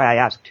part of why I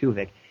asked too,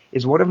 Vic,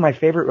 is one of my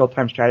favorite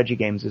real-time strategy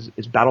games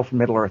is Battle for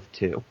Middle-earth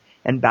 2.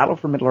 And Battle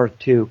for Middle-earth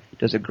 2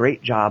 does a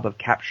great job of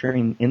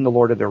capturing in the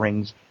Lord of the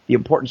Rings the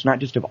importance not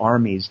just of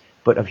armies,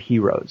 but of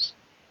heroes.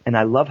 And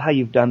I love how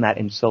you've done that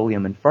in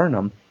Solium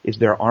Infernum, is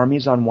there are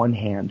armies on one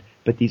hand,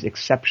 but these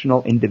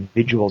exceptional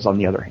individuals on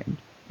the other hand.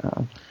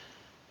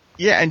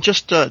 Yeah, and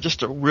just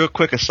a real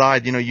quick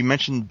aside, you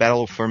mentioned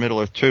Battle for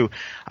Middle-earth 2.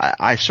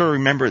 I sort of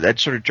remember, that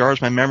sort of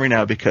jars my memory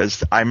now,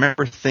 because I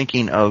remember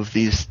thinking of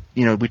these,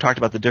 we talked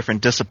about the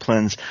different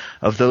disciplines,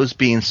 of those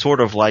being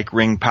sort of like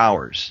ring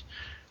powers.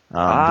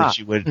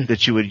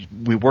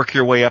 We work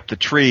your way up the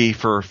tree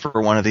for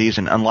one of these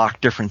and unlock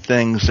different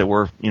things that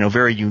were,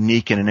 very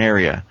unique in an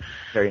area.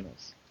 Very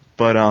nice.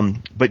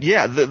 But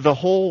yeah, the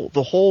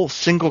whole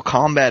single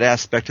combat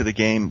aspect of the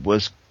game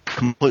was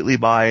completely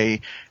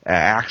by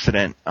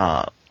accident. When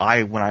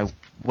I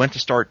went to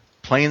start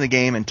playing the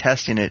game and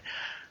testing it,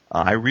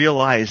 I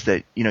realized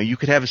that, you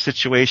could have a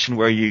situation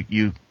where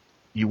you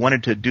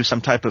wanted to do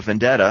some type of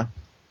vendetta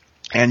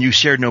and you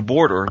shared no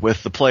border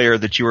with the player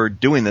that you were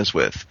doing this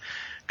with.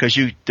 Because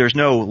there's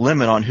no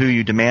limit on who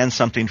you demand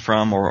something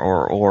from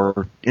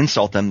or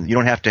insult them. You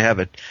don't have to have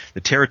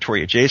the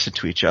territory adjacent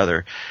to each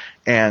other.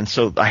 And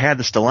so I had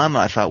this dilemma.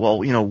 I thought,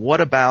 well, what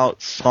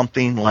about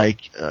something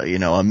like,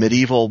 a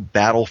medieval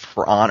battle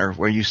for honor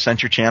where you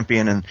sent your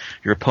champion and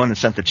your opponent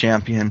sent the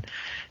champion,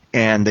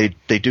 and they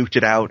duked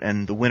it out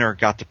and the winner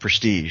got the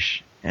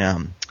prestige.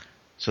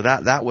 So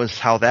that was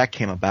how that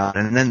came about.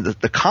 And then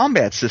the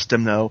combat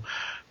system, though,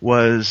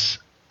 was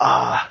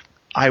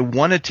I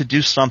wanted to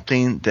do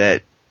something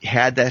that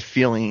had that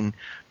feeling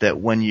that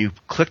when you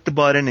clicked the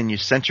button and you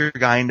sent your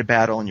guy into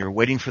battle and you're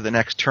waiting for the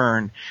next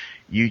turn,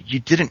 you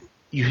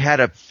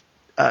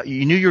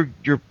knew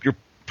your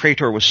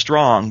Praetor was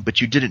strong,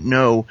 but you didn't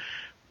know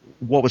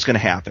what was going to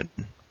happen.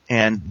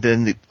 And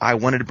then I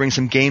wanted to bring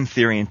some game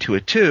theory into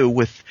it too,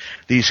 with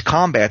these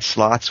combat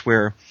slots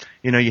where,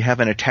 you have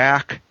an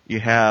attack, you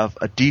have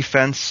a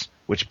defense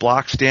which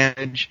blocks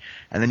damage,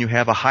 and then you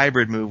have a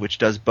hybrid move which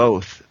does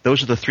both.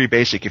 Those are the three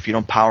basic if you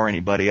don't power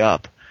anybody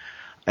up.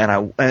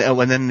 And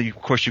then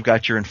of course you've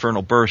got your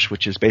Infernal Burst,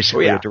 which is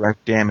basically a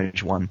direct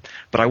damage one.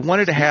 But I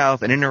wanted to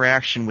have an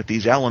interaction with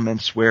these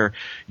elements where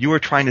you were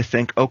trying to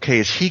think, okay,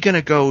 is he going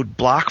to go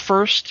block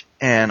first,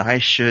 and I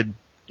should,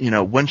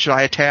 when should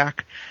I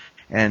attack?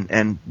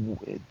 And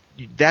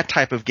that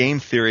type of game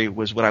theory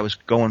was what I was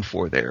going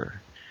for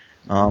there.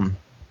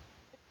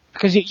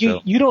 Because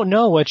you don't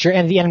know what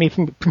the enemy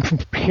from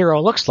hero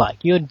looks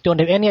like. You don't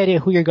have any idea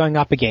who you're going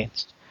up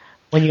against.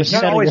 When you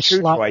set always true,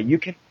 Troy. You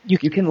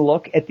can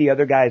look at the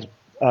other guy's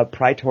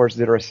Praetors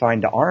that are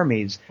assigned to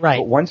armies, right.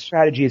 But one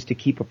strategy is to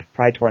keep a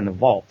Praetor in the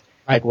vault.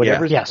 Right. Like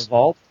whatever's in the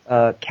vault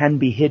can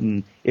be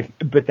hidden,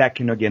 but that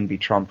can again be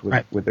trumped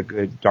with a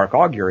good Dark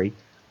Augury.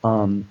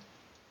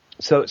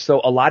 So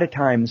a lot of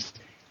times,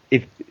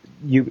 if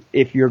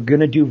you're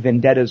going to do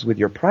vendettas with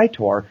your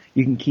Praetor,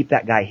 you can keep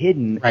that guy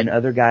hidden, and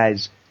other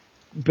guys.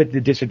 But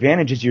the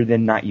disadvantage is you're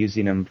then not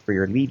using them for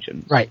your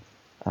legions. Right.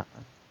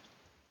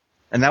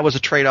 And that was a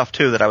trade-off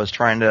too that I was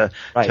trying to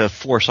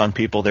force on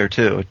people there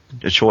too,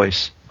 a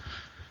choice.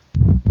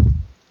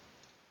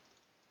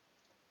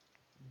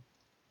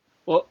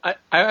 Well, I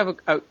have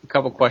a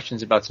couple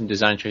questions about some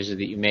design choices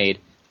that you made.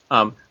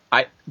 Tom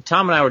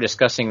and I were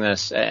discussing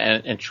this,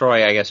 and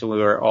Troy, I guess when we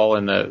were all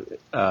in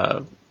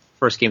the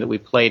first game that we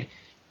played,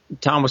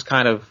 Tom was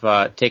kind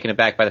of taken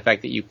aback by the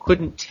fact that you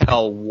couldn't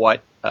tell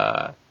what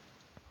the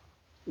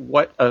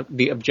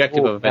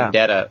objective of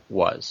Vendetta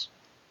was.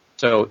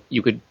 So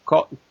you could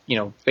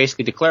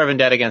basically declare a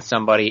vendetta against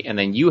somebody, and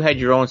then you had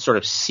your own sort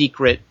of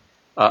secret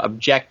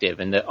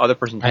objective, and the other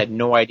person had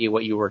no idea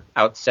what you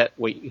had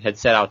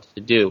set out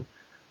to do.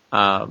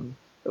 And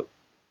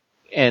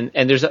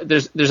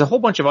there's a whole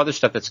bunch of other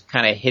stuff that's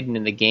kind of hidden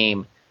in the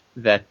game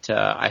that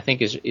I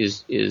think is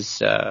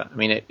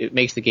it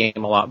makes the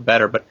game a lot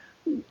better. But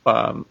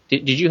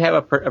did you have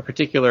a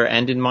particular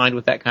end in mind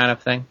with that kind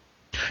of thing?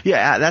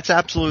 Yeah, that's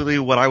absolutely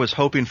what I was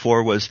hoping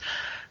for, was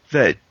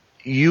that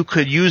you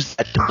could use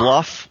that to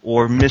bluff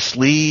or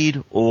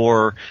mislead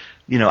or,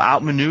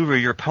 outmaneuver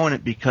your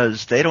opponent,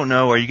 because they don't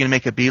know, are you going to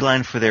make a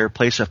beeline for their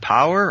place of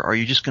power? Or are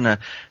you just going to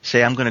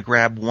say, I'm going to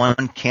grab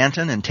one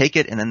canton and take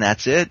it and then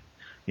that's it?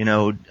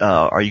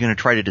 Are you going to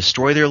try to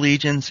destroy their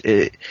legions?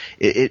 The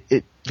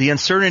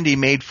uncertainty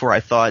made for, I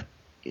thought,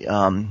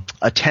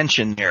 a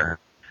tension there,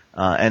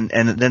 and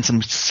then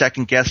some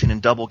second guessing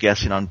and double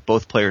guessing on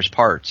both players'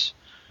 parts.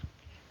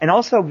 And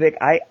also, Vic,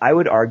 I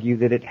would argue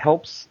that it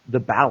helps the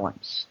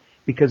balance,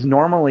 because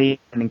normally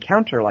an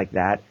encounter like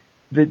that,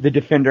 the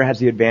defender has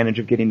the advantage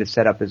of getting to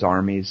set up his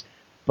armies,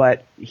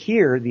 but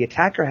here the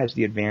attacker has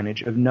the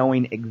advantage of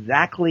knowing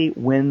exactly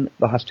when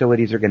the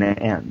hostilities are going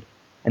to end,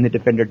 and the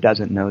defender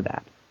doesn't know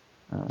that.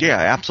 Yeah,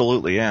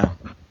 absolutely, yeah.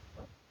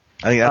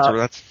 I think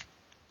that's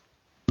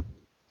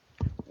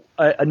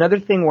another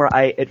thing where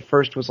I at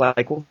first was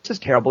like, well, this is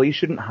terrible, you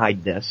shouldn't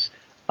hide this,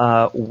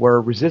 were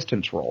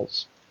resistance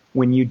rolls.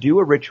 When you do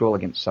a ritual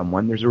against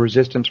someone, there's a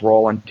resistance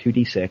roll on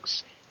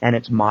 2d6, and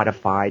it's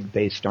modified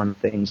based on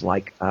things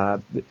like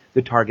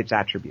the target's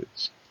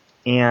attributes.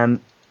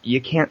 And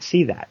you can't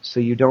see that, so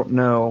you don't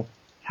know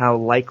how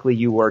likely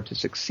you were to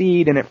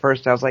succeed. And at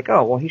first I was like,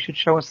 oh, well, he should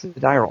show us the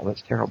die roll.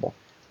 That's terrible.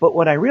 But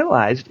what I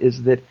realized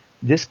is that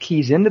this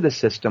keys into the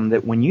system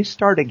that when you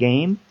start a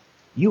game,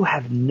 you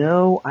have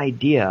no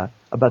idea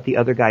about the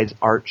other guy's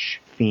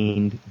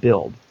arch-fiend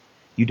build.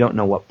 You don't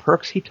know what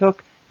perks he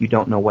took. You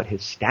don't know what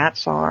his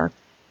stats are.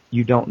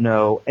 You don't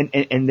know,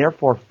 and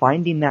therefore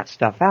finding that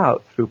stuff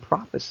out through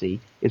prophecy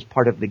is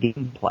part of the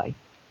gameplay.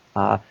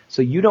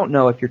 So you don't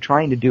know if you're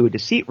trying to do a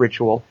deceit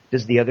ritual,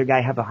 does the other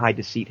guy have a high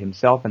deceit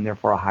himself and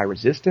therefore a high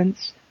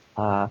resistance?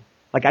 I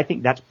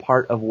think that's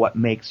part of what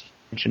makes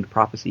mentioned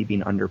prophecy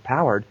being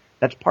underpowered.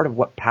 That's part of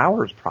what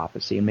powers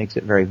prophecy and makes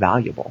it very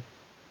valuable.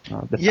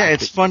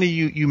 It's funny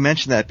you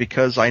mention that,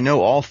 because I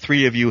know all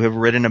three of you have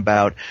written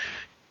about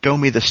show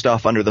me the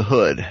stuff under the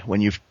hood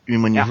when you've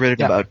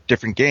written about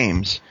different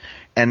games.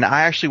 And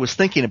I actually was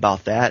thinking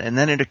about that, and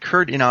then it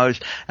occurred,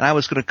 I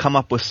was going to come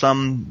up with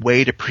some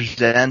way to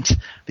present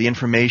the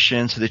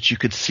information so that you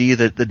could see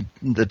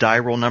the die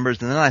roll numbers.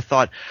 And then I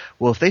thought,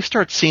 well, if they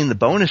start seeing the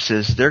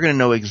bonuses, they're going to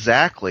know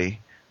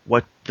exactly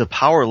what the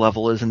power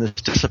level is in this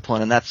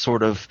discipline, and that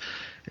sort of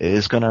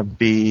is going to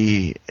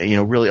be,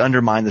 really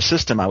undermine the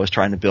system I was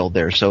trying to build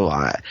there. So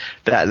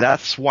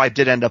that's why it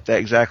did end up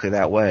exactly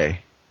that way.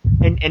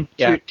 And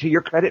to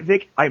your credit,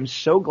 Vic, I'm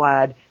so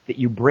glad that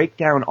you break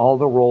down all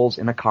the rolls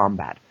in a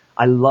combat.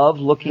 I love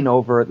looking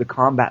over the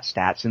combat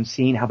stats and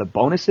seeing how the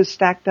bonuses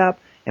stacked up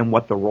and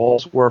what the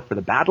rolls were for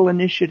the battle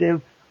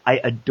initiative.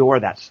 I adore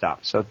that stuff.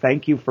 So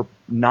thank you for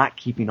not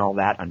keeping all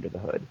that under the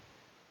hood.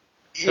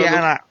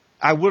 And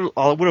I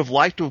would have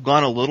liked to have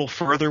gone a little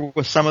further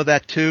with some of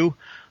that too.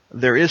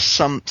 There is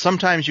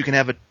sometimes you can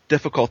have a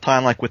difficult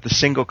time, like with the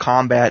single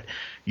combat,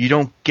 you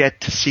don't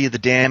get to see the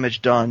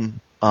damage done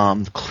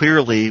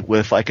clearly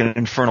with like an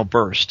infernal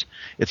burst.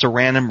 It's a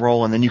random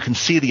roll, and then you can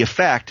see the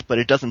effect, but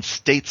it doesn't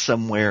state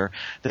somewhere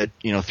that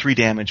 3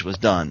 damage was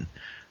done.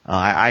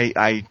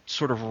 I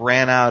sort of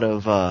ran out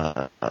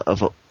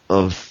of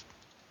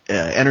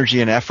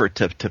energy and effort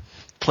to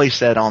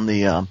place that on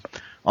the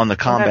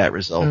combat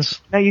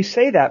results. Now you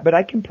say that, but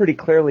I can pretty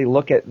clearly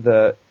look at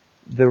the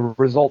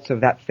results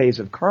of that phase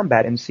of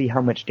combat and see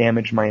how much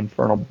damage my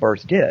infernal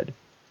burst did.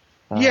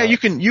 Yeah, you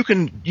can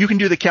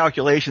do the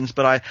calculations,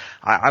 but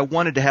I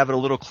wanted to have it a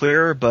little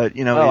clearer, but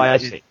I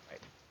see.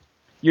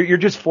 You're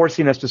just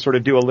forcing us to sort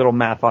of do a little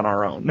math on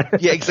our own.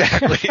 Yeah,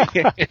 exactly.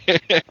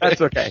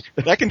 That's okay.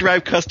 That can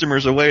drive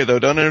customers away, though.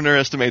 Don't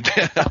underestimate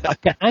that.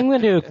 Okay, I'm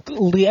going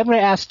to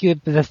ask you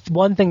the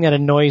one thing that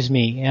annoys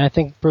me, and I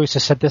think Bruce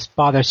has said this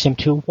bothers him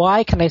too.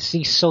 Why can I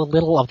see so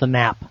little of the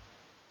map?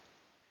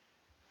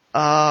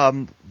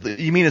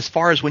 You mean as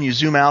far as when you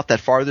zoom out that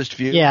farthest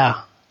view?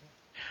 Yeah.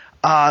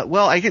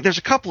 There's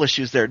a couple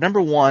issues there.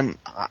 Number one,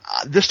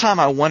 this time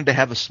I wanted to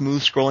have a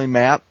smooth scrolling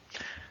map,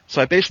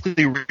 so I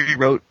basically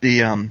rewrote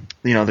the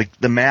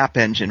map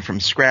engine from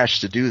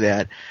scratch to do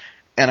that,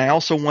 and I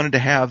also wanted to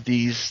have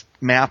these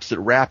maps that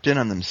wrapped in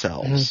on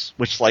themselves,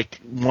 which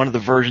like one of the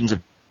versions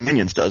of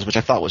Minions does, which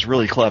I thought was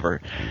really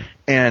clever.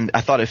 And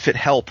I thought it fit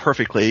Hell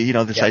perfectly,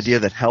 this idea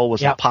that Hell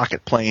was a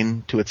pocket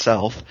plane to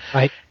itself.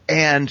 Right.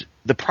 And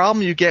the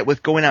problem you get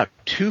with going out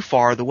too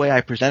far, the way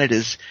I present it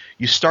is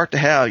you start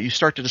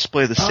to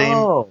display the same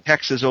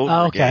hexes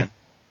over again.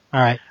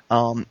 All right.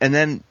 And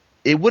then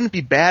it wouldn't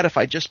be bad if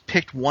I just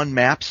picked one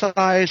map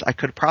size. I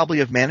could probably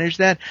have managed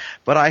that,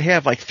 but I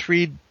have like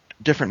 3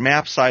 different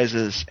map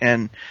sizes,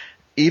 and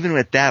even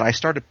with that, I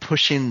started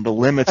pushing the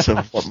limits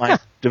of what my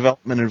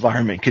development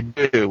environment could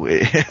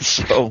do.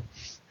 So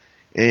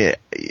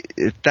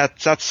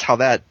that's how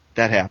that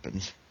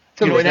happens.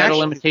 So is that a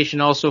limitation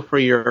also for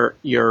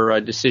your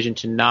decision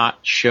to not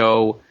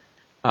show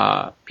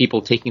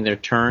people taking their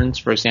turns?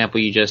 For example,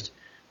 you just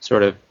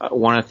sort of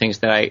one of the things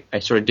that I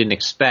sort of didn't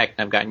expect,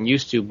 and I've gotten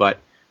used to, but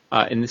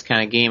in this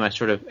kind of game, I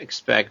sort of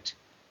expected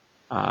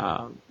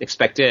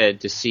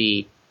to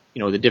see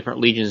the different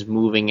legions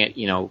moving it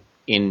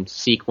in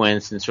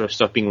sequence and sort of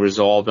stuff being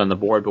resolved on the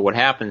board. But what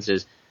happens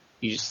is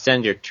you just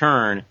send your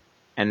turn,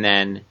 and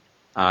then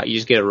you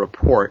just get a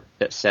report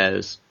that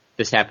says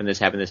this happened, this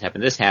happened, this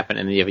happened, this happened,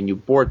 and then you have a new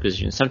board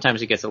position.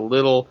 Sometimes it gets a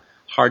little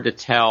hard to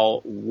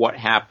tell what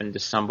happened to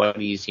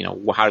somebody's,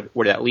 where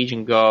did that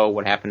legion go,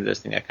 what happened to this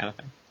thing, that kind of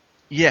thing.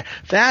 Yeah,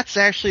 that's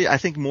actually, I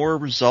think, more a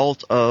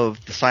result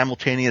of the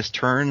simultaneous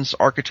turns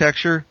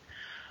architecture,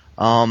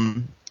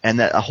 and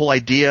that a whole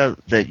idea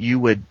that you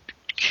would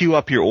queue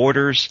up your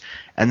orders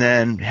and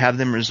then have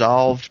them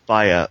resolved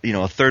by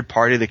a third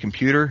party, the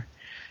computer.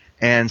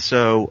 And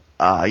so,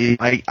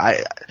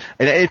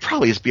 it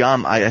probably is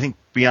beyond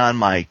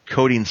my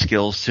coding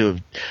skills to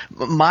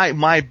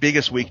my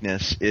biggest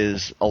weakness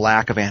is a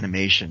lack of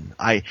animation.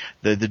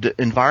 The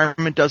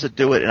environment doesn't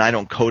do it, and I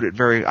don't code it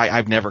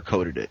I've never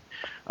coded it.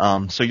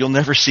 So you'll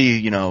never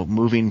see,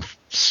 moving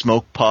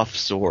smoke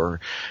puffs or,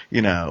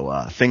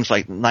 things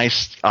like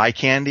nice eye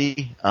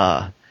candy.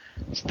 What,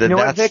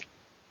 Vic?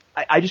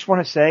 I just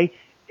want to say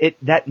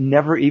that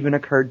never even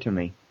occurred to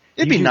me.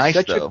 It'd be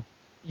nice though.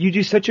 You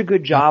do such a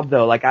good job,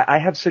 though. Like, I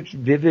have such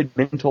vivid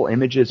mental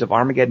images of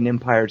Armageddon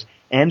Empires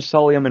and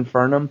Solium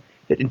Infernum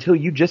that until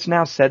you just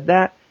now said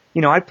that,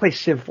 I play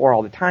Civ 4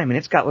 all the time, and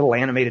it's got little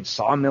animated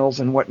sawmills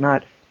and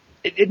whatnot.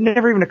 It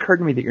never even occurred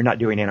to me that you're not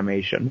doing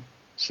animation.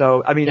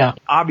 So,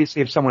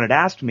 obviously if someone had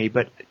asked me,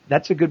 but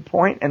that's a good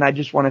point, and I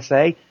just want to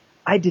say,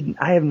 I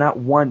have not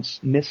once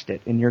missed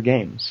it in your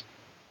games.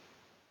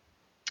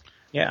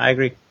 Yeah, I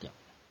agree.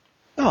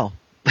 Oh.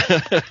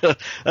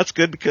 That's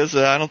good because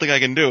I don't think I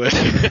can do it.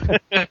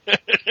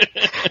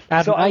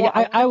 So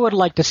I would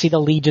like to see the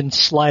Legion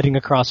sliding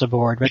across a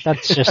board, but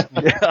that's just...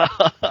 in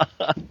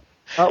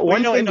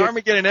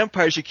Armageddon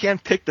Empires, you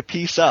can't pick the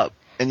piece up,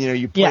 and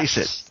you place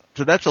it.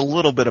 So that's a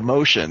little bit of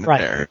motion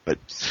there. But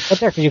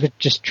therefore, you could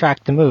just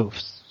track the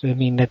moves. I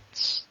mean,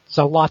 it's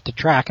a lot to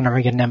track in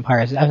Armageddon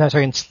Empires. I'm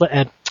sorry, in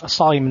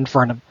Solium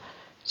Infernum.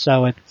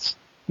 So it's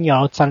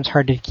sometimes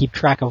hard to keep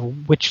track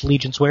of which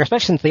legions where,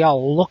 especially since they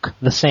all look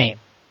the same.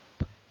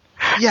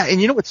 Yeah,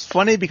 and what's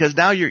funny, because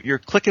now you're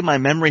clicking my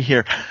memory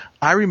here.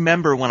 I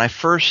remember when I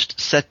first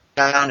sat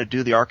down to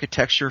do the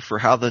architecture for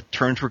how the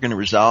turns were going to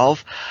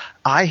resolve,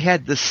 I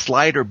had this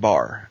slider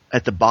bar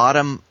at the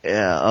bottom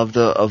of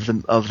the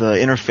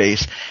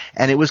interface,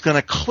 and it was going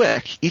to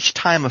click each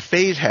time a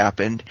phase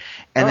happened,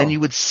 and then you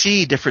would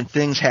see different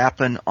things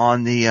happen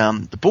on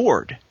the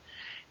board.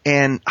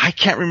 And I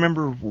can't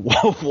remember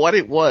what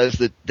it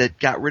was that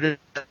got rid of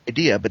the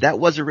idea, but that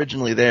was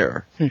originally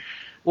there.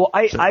 Well,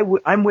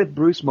 I'm with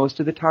Bruce most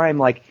of the time.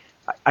 Like,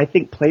 I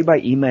think play by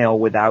email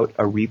without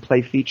a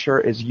replay feature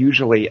is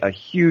usually a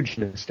huge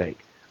mistake.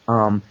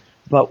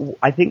 But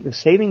I think the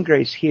saving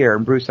grace here,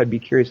 and Bruce, I'd be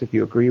curious if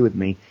you agree with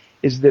me,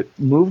 is that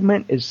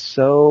movement is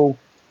so,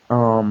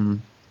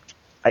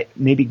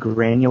 maybe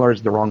granular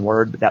is the wrong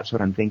word, but that's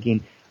what I'm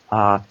thinking.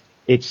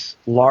 It's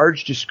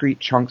large, discrete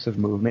chunks of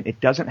movement. It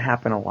doesn't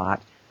happen a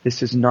lot.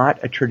 This is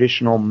not a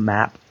traditional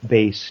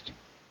map-based,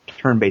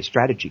 turn-based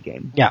strategy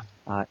game. Yeah.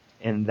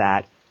 In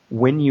that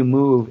when you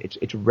move,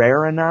 it's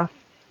rare enough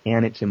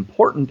and it's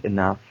important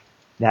enough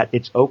that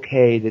it's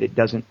okay that it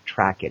doesn't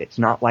track it. It's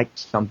not like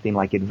something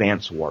like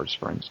Advance Wars,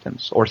 for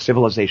instance, or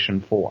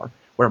Civilization 4,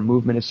 where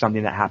movement is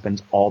something that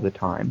happens all the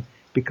time.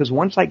 Because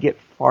once I get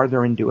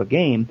farther into a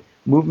game,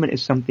 movement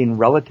is something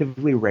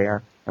relatively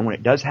rare, and when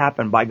it does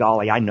happen, by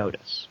golly, I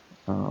notice.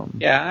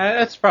 Yeah,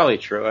 that's probably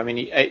true. I mean,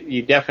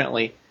 you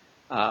definitely,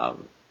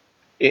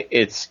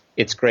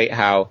 it's great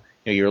how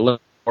your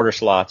order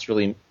slots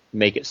really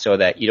make it so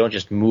that you don't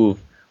just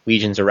move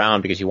legions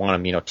around because you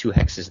want them, 2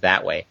 hexes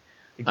that way.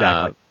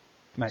 Exactly.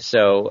 Nice.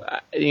 So,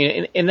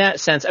 in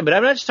that sense, but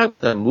I'm not just talking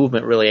about the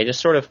movement really. I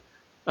just sort of,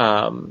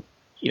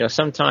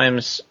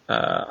 sometimes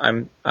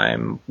I'm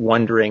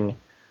wondering,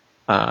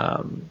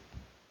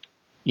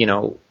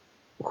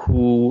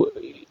 who,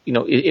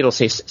 it'll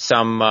say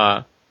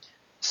some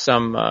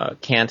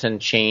canton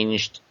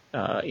changed,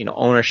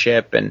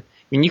 ownership, and I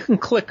mean you can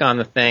click on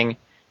the thing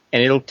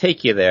and it'll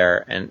take you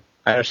there, and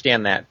I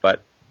understand that,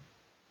 but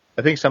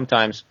I think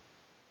sometimes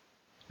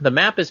the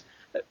map is.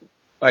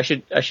 I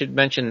should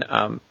mention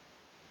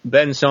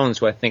Ben Sones,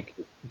 who I think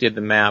did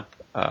the map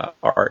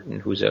art,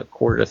 and who's a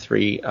Quarter to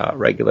Three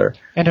regular.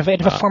 And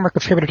a former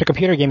contributor to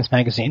Computer Games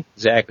Magazine.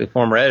 Exactly,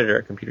 former editor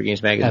at Computer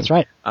Games Magazine. That's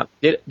right.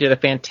 Did a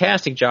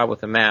fantastic job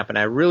with the map, and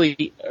I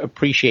really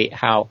appreciate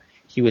how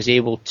he was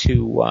able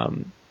to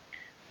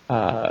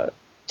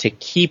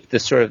keep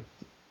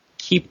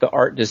the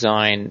art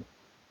design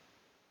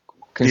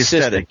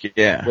consistent. The aesthetic,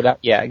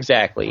 yeah.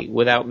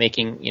 Without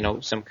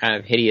making, some kind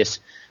of hideous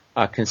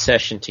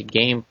concession to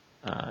gameplay.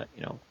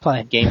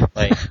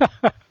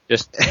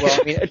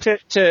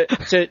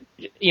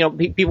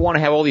 People want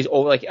to have all these,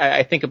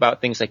 I think about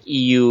things like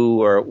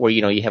EU or where,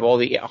 you have all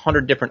the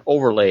 100 different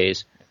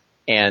overlays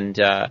and,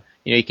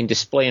 you can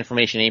display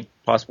information any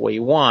possible way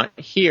you want.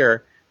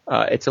 Here,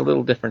 it's a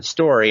little different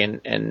story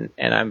and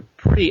I'm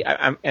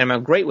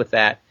great with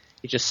that.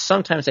 It's just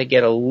sometimes I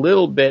get a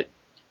little bit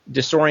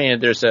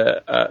disoriented. There's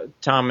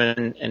Tom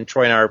and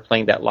Troy and I are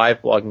playing that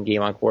live blogging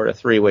game on Quarter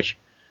 3, which,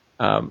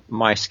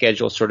 my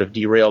schedule sort of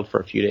derailed for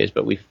a few days,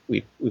 but we've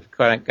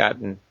kind of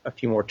gotten a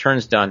few more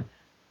turns done.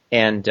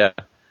 And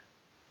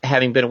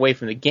having been away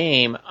from the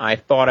game, I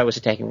thought I was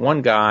attacking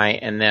one guy,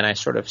 and then I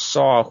sort of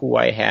saw who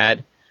I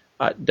had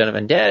done a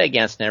vendetta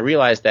against, and I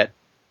realized that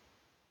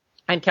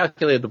I hadn't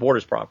calculated the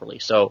borders properly.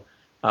 So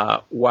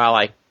while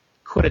I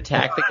could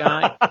attack the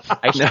guy,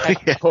 I should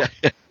have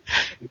to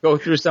go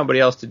through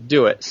somebody else to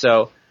do it.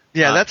 So.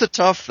 Yeah, that's a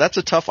tough,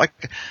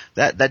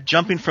 that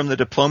jumping from the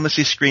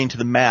diplomacy screen to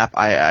the map,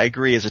 I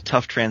agree, is a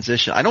tough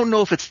transition. I don't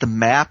know if it's the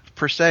map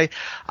per se.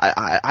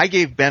 I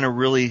gave Ben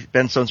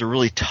Stones a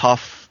really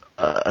tough,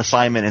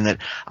 assignment in that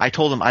I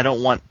told him I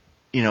don't want,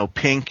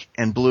 pink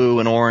and blue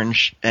and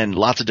orange and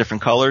lots of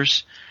different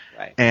colors.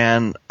 Right.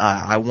 And,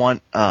 I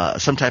want,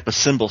 some type of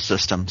symbol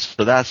system.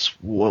 So that's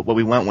what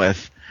we went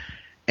with.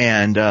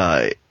 And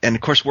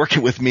of course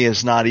working with me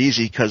is not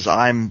easy because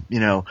I'm,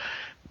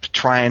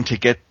 trying to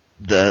get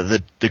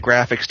the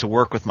graphics to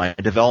work with my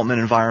development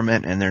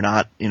environment, and they're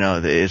not,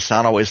 it's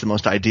not always the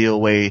most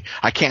ideal way.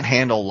 I can't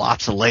handle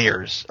lots of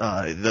layers.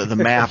 The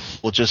map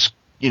will just,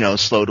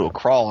 slow to a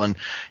crawl. And,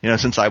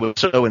 since I was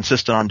so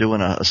insistent on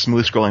doing a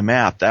smooth scrolling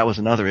map, that was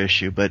another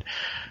issue. But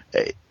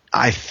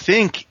I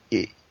think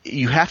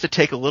you have to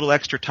take a little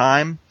extra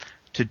time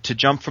to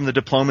jump from the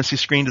diplomacy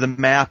screen to the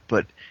map,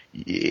 but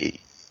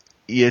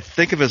you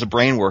think of it as a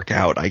brain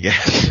workout, I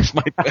guess. Is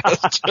my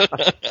best.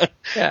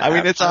 Yeah, I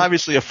mean, it's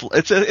obviously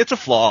it's a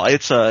flaw.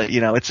 It's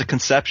a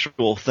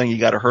conceptual thing you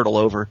got to hurdle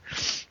over.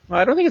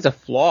 Well, I don't think it's a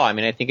flaw. I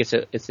mean, I think it's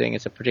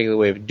a particular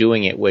way of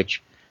doing it,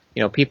 which,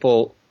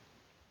 people.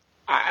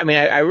 I mean,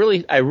 I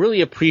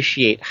really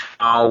appreciate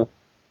how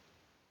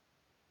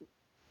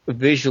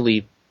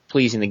visually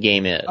pleasing the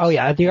game is. Oh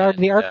yeah, the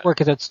artwork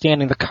is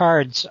outstanding. The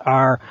cards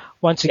are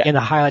once again the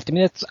highlight. I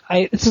mean,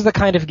 this is the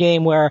kind of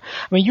game where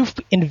you've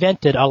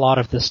invented a lot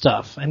of this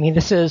stuff. I mean,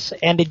 yet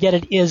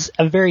it is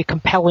a very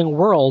compelling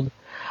world.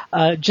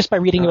 Just by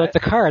reading about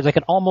the cards, I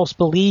can almost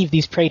believe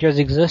these traitors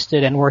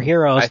existed and were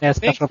heroes. I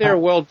think they're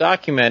well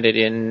documented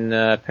in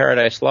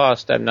Paradise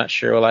Lost. I'm not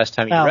sure the last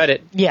time you read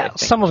it. Yeah,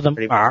 some of them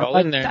are.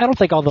 I don't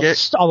think all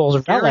those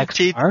relics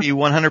guaranteed are. To be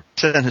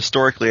 100%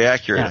 historically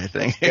accurate. Yeah. I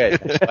think.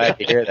 Good. I'm glad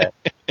to hear that.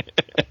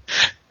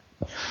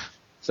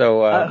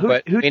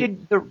 So,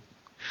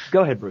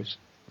 Go ahead, Bruce.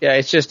 Yeah,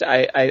 it's just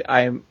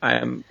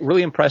I'm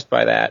really impressed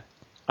by that,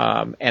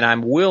 and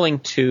I'm willing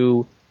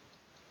to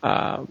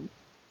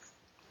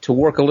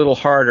work a little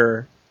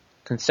harder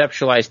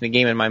conceptualizing the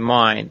game in my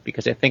mind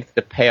because I think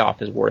the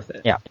payoff is worth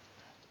it. Yeah.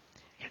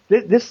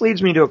 This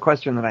leads me to a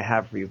question that I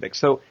have for you, Vic.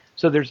 So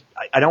there's,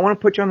 I don't want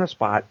to put you on the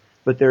spot,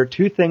 but there are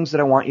two things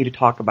that I want you to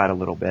talk about a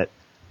little bit,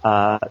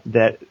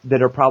 that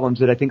are problems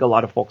that I think a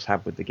lot of folks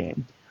have with the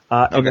game.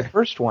 And the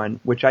first one,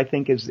 which I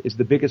think is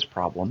the biggest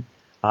problem,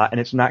 and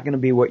it's not going to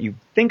be what you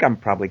think I'm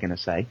probably going to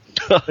say,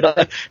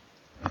 but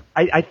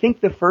I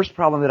think the first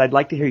problem that I'd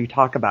like to hear you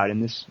talk about,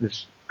 and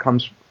this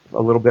comes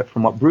a little bit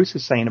from what Bruce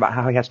is saying about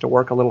how he has to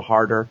work a little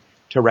harder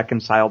to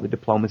reconcile the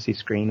diplomacy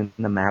screen and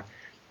the map.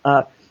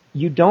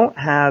 You don't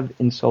have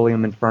in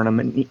Solium Infernum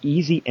an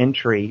easy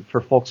entry for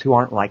folks who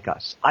aren't like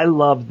us. I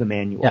love the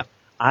manual. Yeah.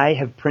 I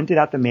have printed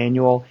out the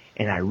manual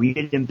and I read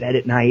it in bed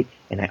at night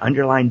and I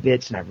underline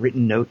bits and I've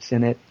written notes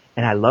in it,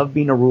 and I love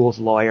being a rules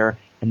lawyer,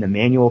 and the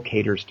manual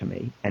caters to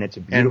me, and it's a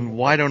beautiful. And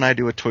why don't I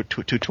do a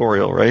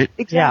tutorial, right?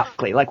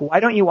 Exactly. Yeah. Like, why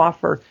don't you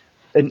offer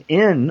an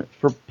in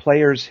for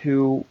players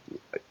who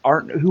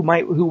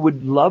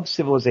would love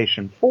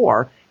Civilization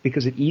 4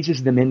 because it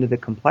eases them into the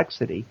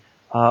complexity,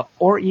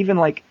 or even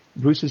like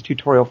Bruce's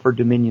tutorial for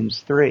Dominions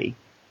 3.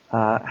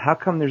 How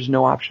come there's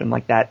no option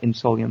like that in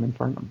Solium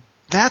Infernum?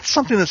 That's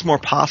something that's more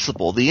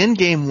possible. The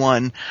in-game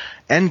one,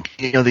 and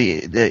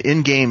the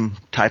in-game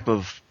type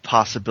of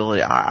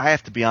possibility. I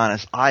have to be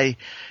honest. I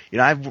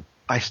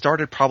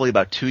started probably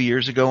about 2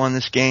 years ago on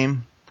this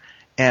game,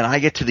 and I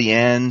get to the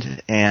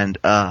end, and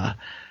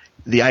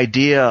the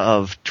idea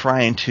of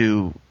trying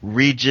to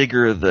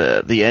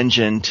rejigger the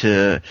engine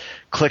to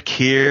click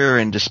here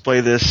and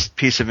display this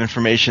piece of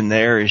information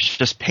there is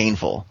just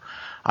painful.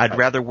 I'd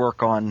rather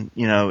work on,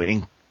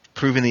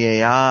 improving the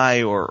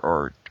AI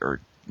or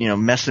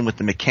messing with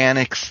the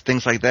mechanics,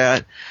 things like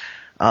that.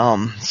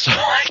 So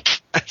I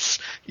guess,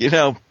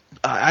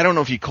 I don't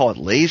know if you call it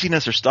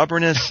laziness or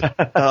stubbornness.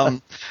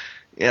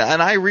 Yeah,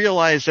 and I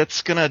realize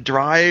that's going to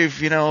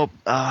drive,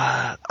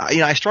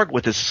 I struggle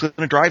with this. It's going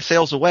to drive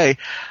sales away.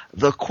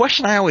 The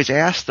question I always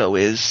ask, though,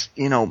 is,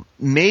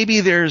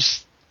 maybe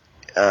there's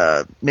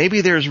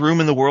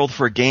room in the world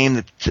for a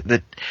game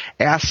that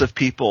asks of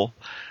people,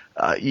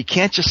 you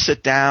can't just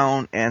sit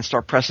down and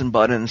start pressing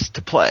buttons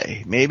to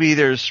play. Maybe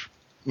there's,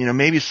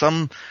 maybe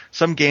some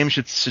games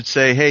should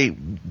say, hey,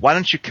 why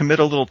don't you commit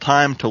a little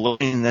time to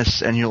learning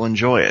this and you'll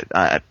enjoy it.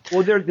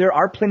 Well, there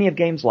are plenty of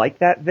games like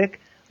that, Vic.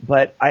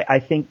 But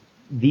I think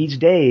these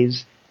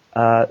days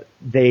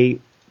they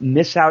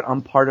miss out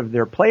on part of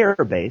their player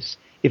base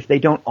if they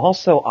don't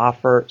also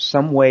offer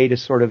some way to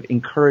sort of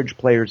encourage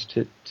players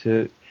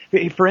to.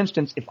 For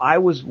instance, if I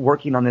was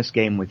working on this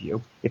game with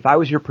you, if I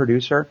was your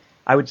producer,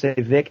 I would say,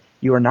 Vic,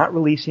 you are not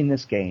releasing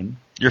this game.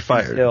 You're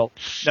fired. No,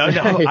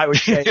 I would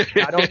say,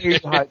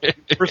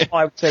 first of all,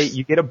 I would say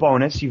you get a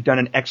bonus. You've done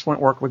an excellent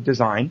work with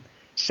design.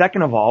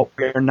 Second of all,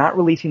 we're not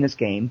releasing this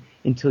game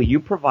until you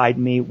provide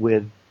me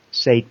with,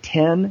 say,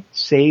 10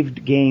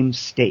 saved game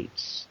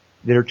states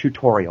that are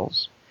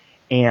tutorials,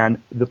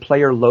 and the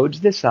player loads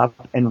this up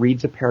and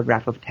reads a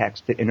paragraph of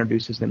text that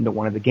introduces them to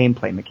one of the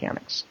gameplay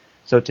mechanics.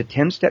 So it's a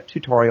 10-step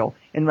tutorial,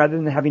 and rather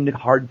than having to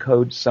hard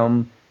code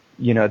some,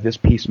 this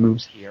piece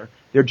moves here,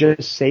 they're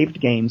just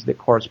saved games that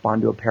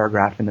correspond to a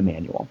paragraph in the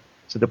manual.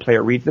 So the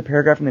player reads the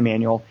paragraph in the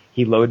manual,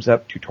 he loads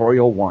up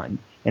tutorial 1,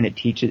 and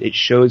it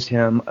shows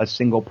him a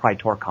single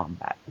Praetor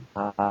combat.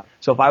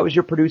 So if I was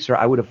your producer,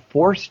 I would have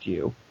forced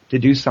you to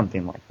do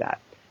something like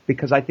that,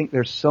 because I think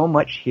there's so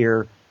much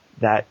here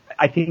that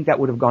I think that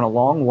would have gone a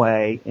long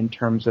way in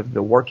terms of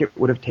the work it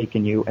would have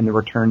taken you and the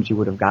returns you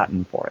would have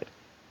gotten for it.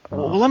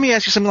 Well, let me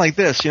ask you something like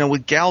this.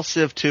 With Gal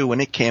Civ 2, when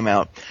it came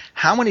out,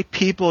 how many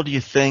people do you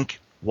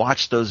think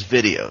watched those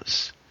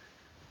videos?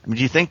 I mean,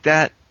 do you think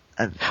that...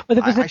 Well,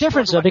 there's a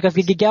difference, though, because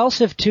the Gal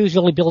Civ 2 is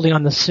really building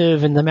on the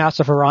Civ and the Mass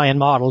of Orion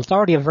model. It's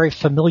already a very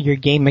familiar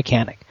game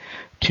mechanic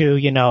to,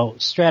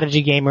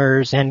 strategy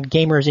gamers and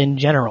gamers in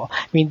general.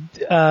 I mean,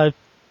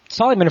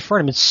 Solomon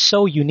Infernum is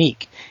so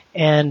unique,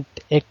 and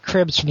it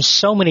cribs from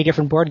so many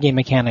different board game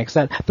mechanics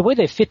that the way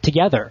they fit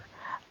together,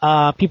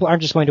 people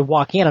aren't just going to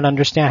walk in and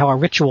understand how a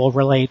ritual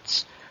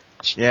relates.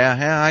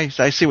 Yeah,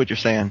 I see what you're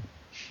saying.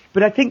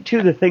 But I think,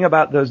 too, the thing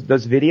about those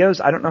videos,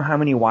 I don't know how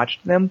many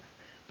watched them,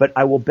 but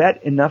I will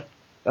bet enough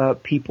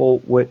people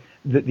would,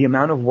 the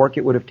amount of work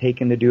it would have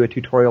taken to do a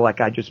tutorial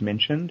like I just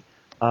mentioned,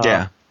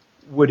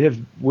 would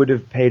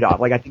have paid off.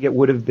 Like, I think it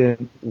would have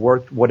been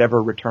worth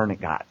whatever return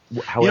it got.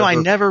 However, I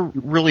never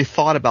really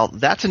thought about,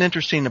 that's an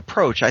interesting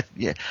approach.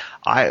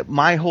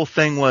 My whole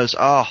thing was,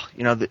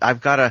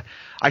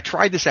 I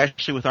tried this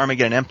actually with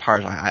Armageddon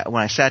Empires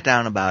when I sat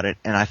down about it,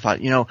 and I thought,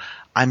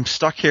 I'm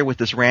stuck here with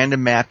this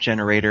random map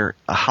generator.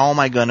 How am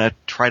I going to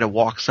try to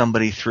walk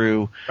somebody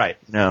through? Right.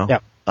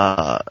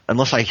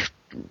 Unless I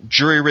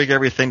jury rig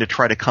everything to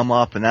try to come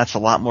up, and that's a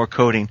lot more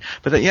coding.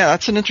 But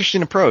that's an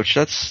interesting approach.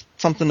 That's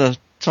something to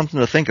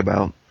think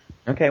about.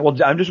 Okay, well,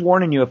 I'm just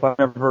warning you if I'm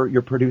ever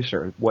your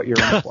producer, what you're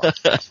in for.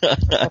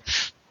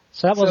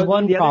 So that was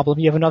one problem.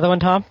 You have another one,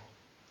 Tom?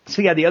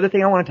 So the other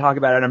thing I want to talk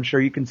about, and I'm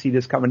sure you can see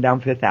this coming down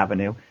Fifth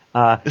Avenue.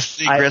 This is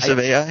the aggressive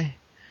AI?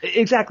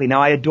 Exactly.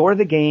 Now, I adore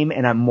the game,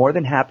 and I'm more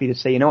than happy to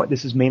say,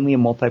 this is mainly a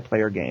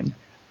multiplayer game.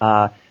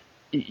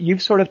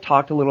 You've sort of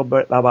talked a little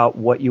bit about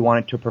what you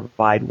wanted to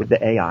provide with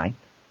the AI.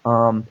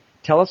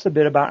 Tell us a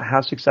bit about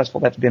how successful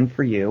that's been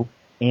for you,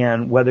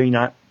 and whether or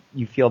not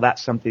you feel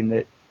that's something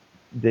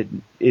that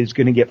is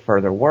going to get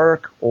further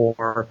work,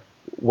 or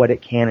what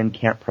it can and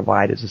can't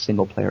provide as a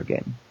single-player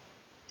game.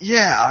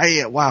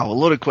 Yeah, wow, a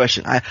loaded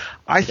question.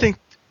 I think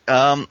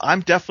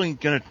I'm definitely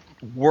going to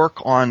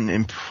work on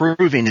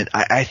improving it.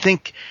 I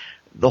think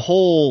the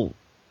whole,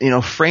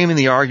 framing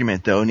the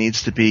argument, though,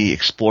 needs to be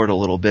explored a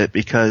little bit,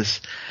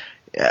 because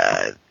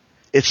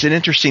it's an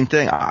interesting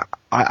thing.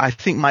 I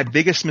think my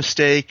biggest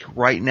mistake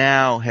right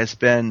now has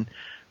been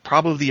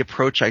probably the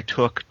approach I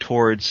took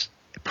towards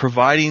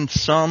providing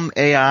some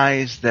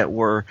AIs that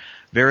were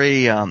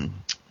very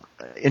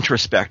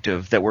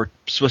introspective, that were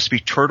supposed to be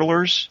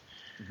turtlers.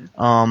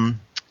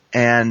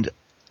 And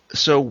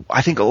so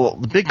I think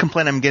the big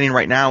complaint I'm getting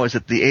right now is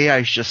that the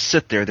AIs just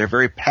sit there. They're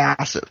very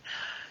passive.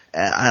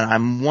 And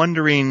I'm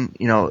wondering,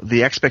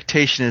 the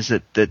expectation is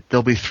that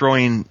they'll be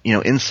throwing,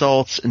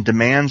 insults and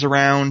demands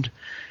around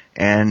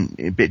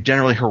and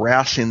generally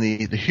harassing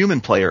the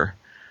human player.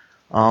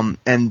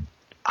 And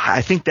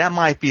I think that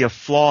might be a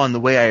flaw in the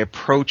way I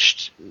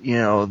approached,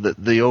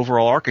 the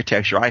overall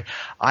architecture.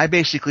 I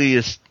basically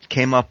just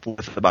came up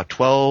with about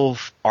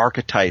 12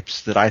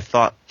 archetypes that I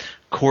thought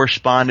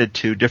corresponded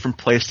to different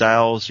play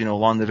styles,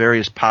 along the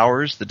various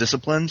powers, the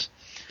disciplines.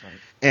 Right.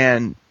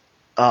 And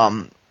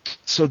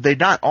so they're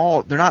not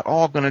all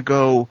going to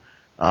go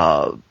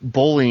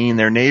bullying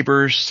their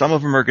neighbors. Some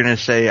of them are going to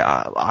say,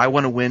 I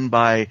want to win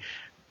by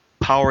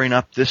powering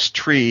up this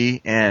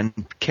tree and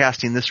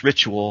casting this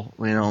ritual.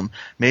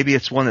 Maybe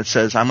it's one that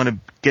says, I'm going to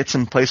get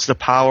some places of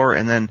power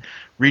and then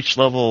reach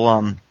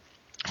level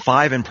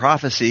 5 in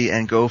prophecy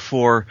and go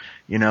for,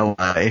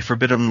 a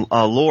forbidden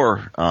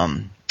lore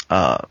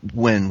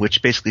win,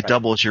 which basically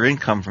doubles your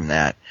income from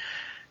that.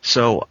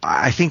 So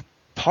I think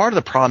part of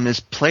the problem is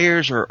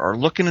players are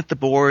looking at the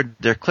board,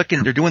 they're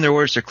doing their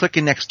orders, they're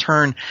clicking next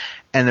turn,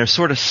 and they're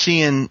sort of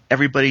seeing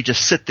everybody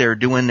just sit there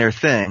doing their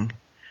thing.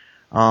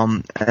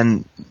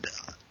 And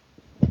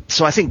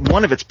so I think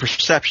one of it's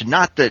perception,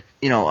 not that,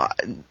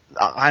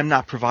 I'm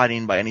not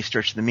providing by any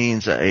stretch of the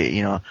means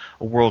a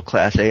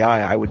world-class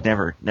AI. I would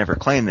never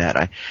claim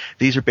that.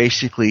 These are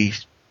basically,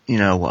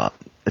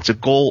 it's a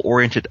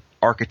goal-oriented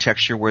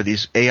architecture where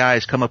these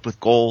AIs come up with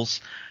goals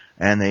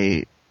and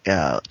they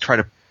try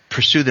to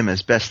pursue them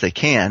as best they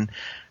can.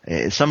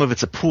 Some of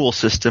it's a pool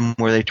system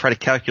where they try to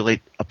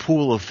calculate a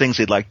pool of things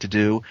they'd like to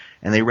do,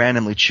 and they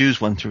randomly choose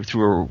one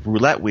through a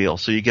roulette wheel.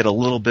 So you get a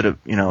little bit of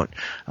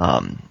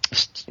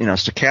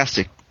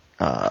stochastic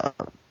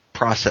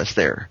process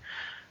there.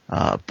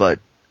 But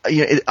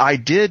I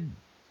did.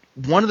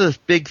 One of the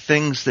big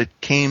things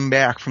that came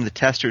back from the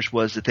testers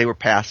was that they were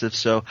passive.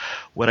 So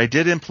what I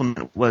did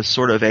implement was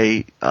sort of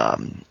a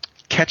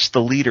catch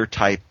the leader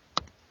type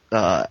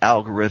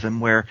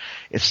algorithm, where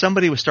if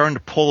somebody was starting to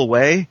pull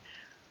away,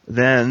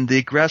 then the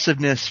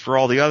aggressiveness for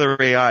all the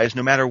other AIs,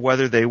 no matter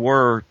whether they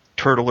were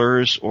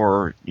turtlers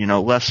or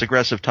less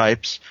aggressive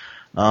types,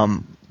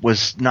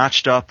 was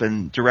notched up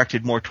and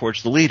directed more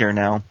towards the leader.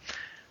 Now,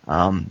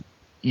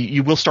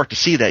 you will start to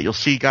see that. You'll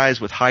see guys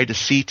with high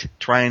deceit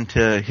trying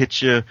to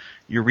hit your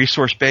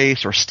resource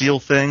base or steal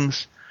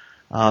things.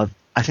 I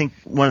think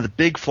one of the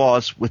big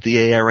flaws with the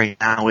AI right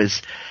now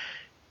is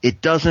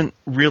it doesn't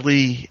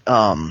really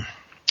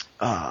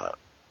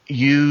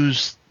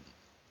use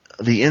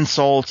the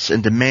insults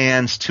and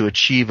demands to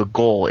achieve a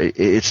goal.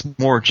 It's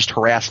more just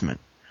harassment.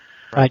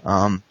 Right.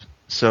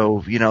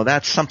 So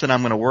that's something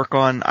I'm going to work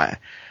on.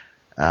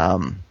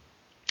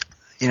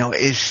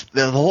 Is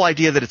the whole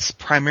idea that it's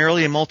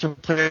primarily a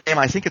multiplayer game.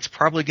 I think it's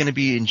probably going to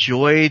be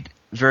enjoyed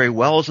very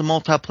well as a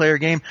multiplayer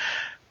game,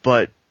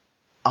 but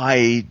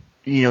I,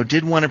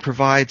 did want to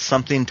provide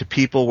something to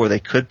people where they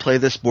could play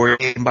this board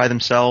game by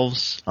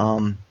themselves.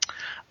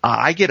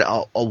 I get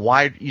a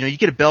wide, you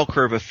get a bell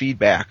curve of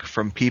feedback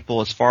from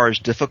people as far as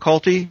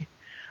difficulty.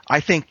 I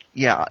think,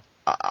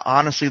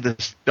 honestly,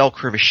 this bell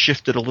curve has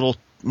shifted a little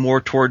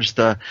more towards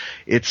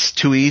it's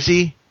too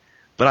easy.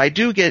 But I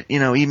do get,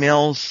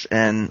 emails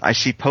and I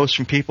see posts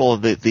from people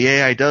that the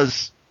AI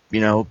does,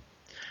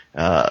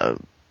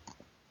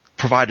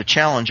 provide a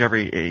challenge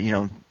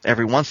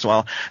every once in a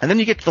while. And then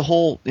you get to the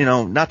whole,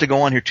 not to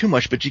go on here too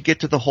much, but you get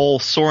to the whole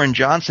Soren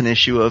Johnson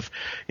issue of,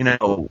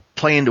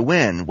 playing to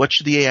win. What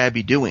should the AI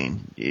be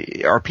doing?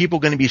 Are people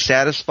going to be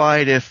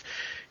satisfied if,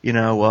 the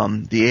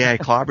AI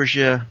clobbers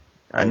you?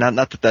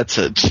 Not that that's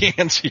a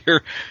chance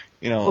here,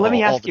 well, let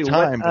me ask you,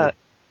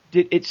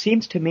 it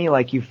seems to me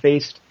like you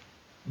faced,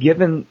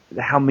 given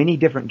how many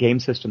different game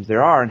systems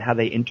there are and how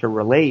they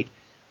interrelate,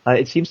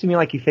 it seems to me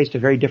like you faced a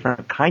very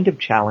different kind of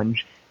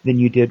challenge than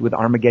you did with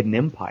Armageddon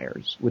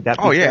Empires. Would that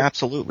be fair? Yeah,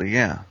 absolutely,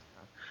 yeah.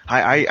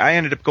 I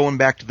ended up going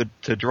back to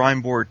the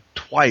drawing board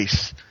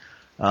twice.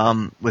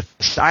 I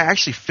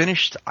actually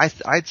finished,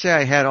 I'd say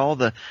I had all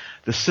the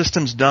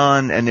systems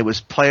done and it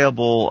was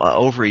playable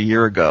over a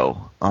year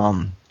ago.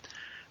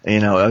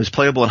 It was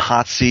playable in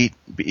Hot Seat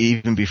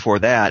even before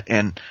that,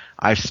 and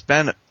I've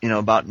spent,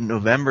 about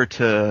November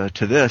to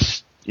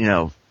this,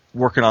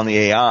 working on the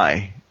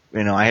AI.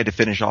 I had to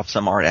finish off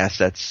some art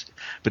assets,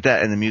 but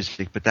the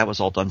music, but that was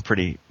all done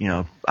pretty,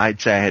 I'd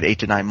say I had 8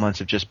 to 9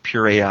 months of just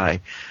pure AI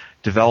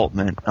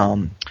development.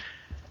 And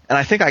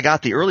I think I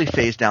got the early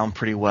phase down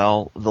pretty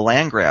well, the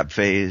land grab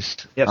phase.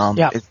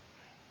 Yep.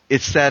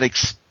 It's that,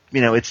 it's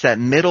that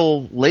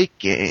middle late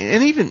game,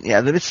 and even,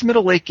 it's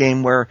middle late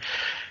game where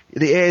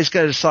the AI's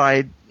got to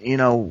decide,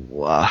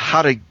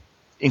 how to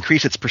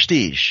increase its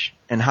prestige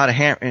and how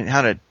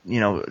to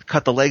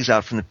cut the legs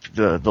out from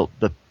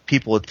the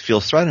people it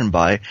feels threatened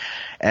by.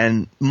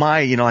 And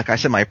like I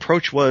said, my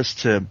approach was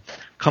to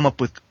come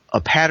up with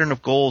a pattern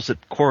of goals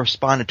that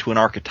corresponded to an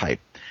archetype,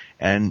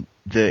 and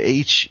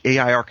each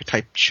AI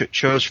archetype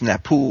chose from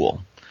that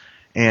pool.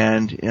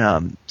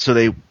 And so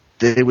they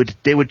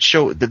would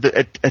show,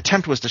 the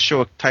attempt was to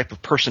show a type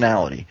of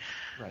personality.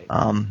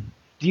 Right.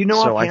 Do you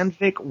know offhand,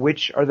 Vic,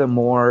 which are the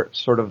more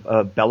sort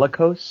of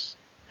bellicose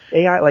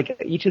AI?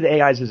 Like each of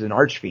the AIs is an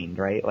archfiend,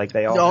 right? Like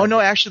they all. No,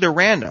 actually they're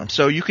random.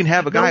 So you can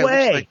have a guy. No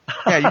way.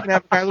 You can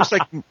have a guy who looks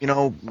like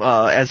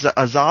as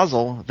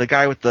Azazel, the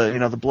guy with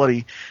the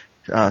bloody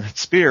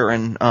spear,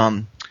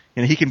 and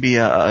he can be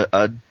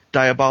a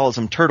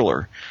Diabolism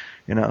turtler,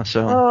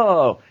 So.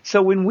 Oh,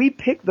 so when we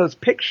pick those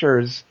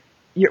pictures,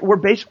 we're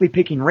basically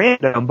picking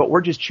random, but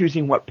we're just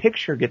choosing what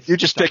picture gets. You're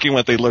just picking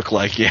what they look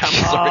like, yeah.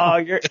 Oh,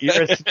 you're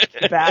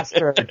a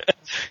bastard.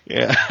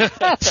 Yeah.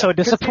 That's so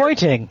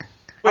disappointing.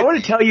 I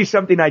want to tell you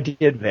something I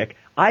did, Vic.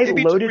 I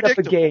loaded up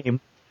a game.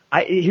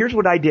 Here's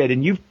what I did,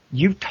 and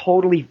you've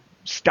totally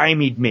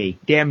stymied me.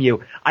 Damn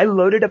you. I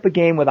loaded up a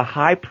game with a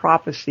high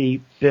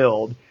prophecy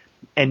build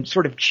and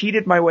sort of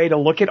cheated my way to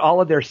look at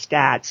all of their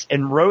stats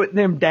and wrote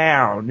them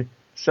down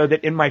so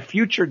that in my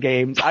future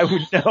games I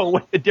would know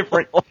what the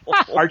different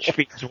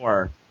archfiends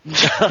were.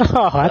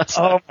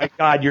 Oh my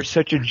God, you're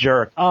such a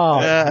jerk.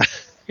 Oh,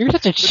 you're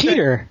such a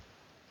cheater.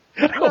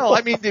 Well,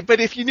 I mean,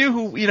 but if you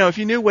knew if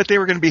you knew what they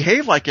were going to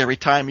behave like every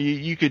time,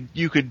 you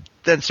could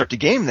then start to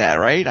game that,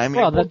 right? I mean,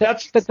 well,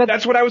 that's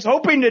what I was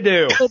hoping to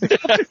do.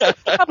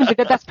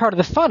 That's part of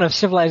the fun of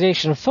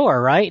Civilization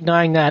 4, right?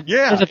 Knowing that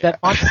that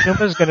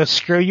Montezuma is going to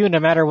screw you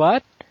no matter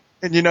what.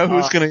 And you know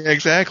who's going to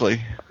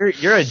exactly.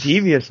 You're a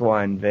devious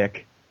one,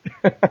 Vic.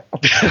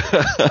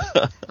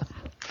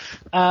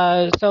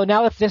 So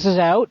now that this is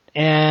out,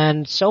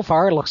 and so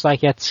far it looks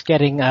like it's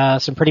getting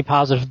some pretty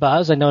positive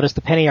buzz. I noticed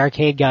the Penny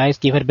Arcade guys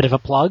gave it a bit of a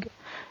plug,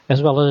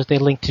 as well as they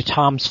linked to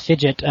Tom's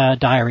Fidget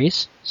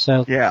Diaries.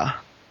 So yeah,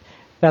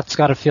 that's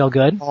got to feel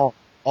good.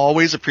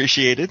 Always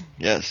appreciated.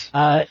 Yes.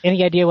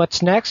 Any idea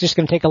what's next? Just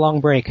going to take a long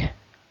break.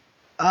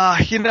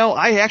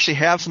 I actually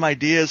have some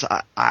ideas.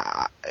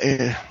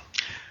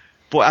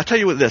 Boy, I'll tell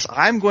you what.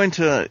 I'm going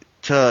to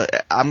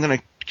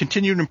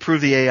continue to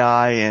improve the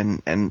AI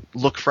and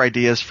look for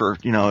ideas for,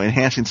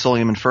 enhancing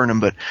Solium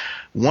Infernum. But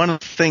one of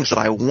the things that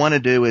I want to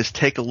do is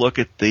take a look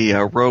at the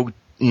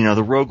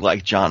the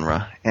roguelike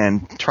genre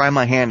and try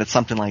my hand at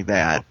something like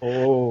that.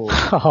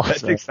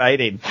 That's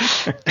exciting.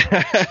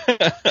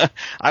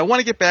 I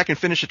want to get back and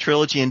finish a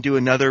trilogy and do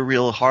another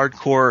real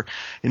hardcore,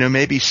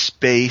 maybe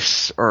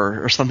space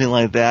or something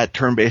like that,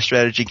 turn-based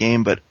strategy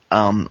game. But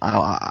I'm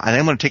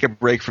going to take a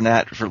break from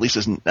that for at least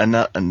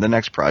the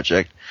next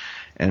project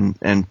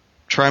and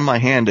try my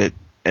hand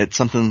at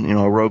something, a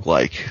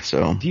roguelike.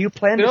 So, do you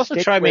plan to also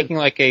try making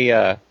like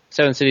a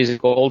Seven Cities of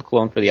Gold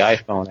clone for the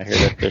iPhone? I hear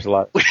that there's a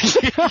lot.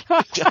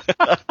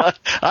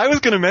 I was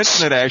going to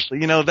mention it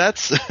actually.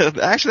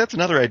 That's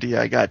another idea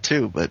I got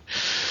too. But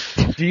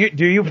do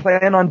you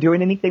plan on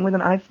doing anything with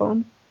an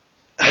iPhone?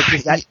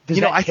 Like,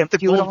 I think the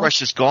gold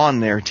rush is gone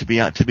there. To be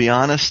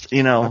honest,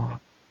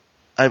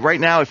 right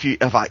now,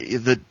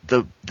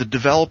 the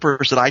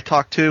developers that I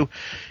talk to,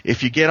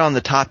 if you get on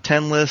the top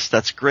 10 list,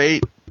 that's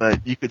great.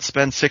 But you could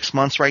spend 6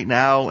 months right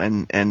now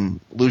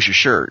and lose your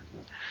shirt.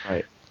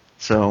 Right.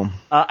 So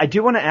I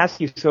do want to ask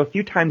you. So a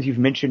few times you've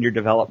mentioned your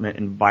development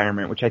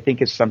environment, which I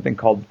think is something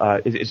called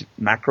is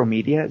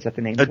Macromedia. Is that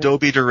the name?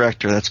 Adobe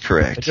Director. That's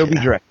correct. Adobe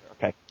Director.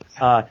 Okay.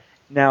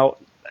 Now,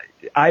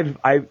 I've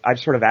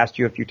sort of asked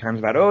you a few times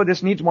about,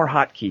 this needs more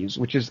hotkeys,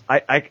 which is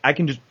I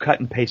can just cut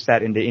and paste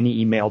that into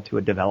any email to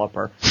a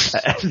developer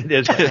as it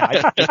is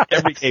right now.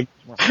 Every game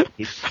needs more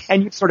hotkeys.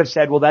 And you sort of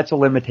said, well, that's a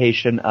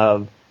limitation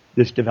of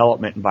this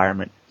development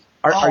environment.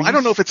 I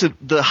don't know if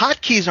the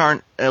hotkeys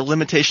aren't a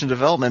limitation of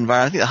development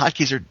environment. I think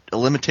the hotkeys are a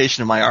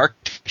limitation of my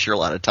architecture a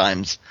lot of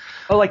times.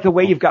 Oh, like the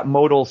way you've got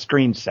modal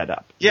screens set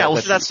up. Yeah,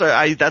 well, that's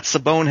the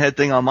bonehead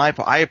thing on my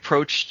part. I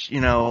approached,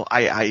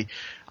 I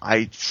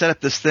set up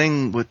this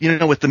thing with the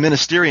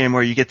Ministerium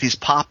where you get these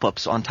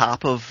pop-ups on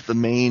top of the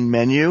main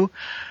menu.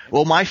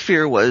 Well, my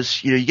fear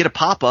was, you get a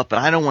pop-up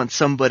and I don't want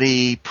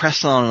somebody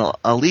pressing on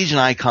a Legion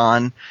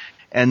icon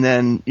and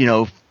then,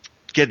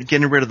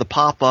 getting rid of the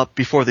pop-up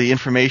before the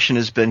information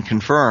has been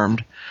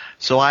confirmed.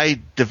 So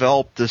I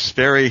developed this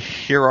very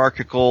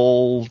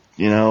hierarchical,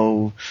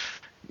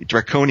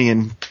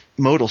 draconian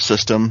modal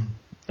system,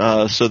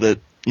 so that,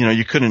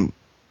 you couldn't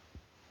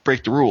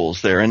break the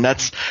rules there. And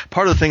that's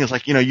part of the thing is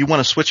like, you want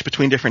to switch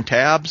between different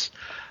tabs.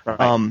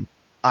 Right.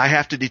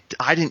 I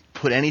didn't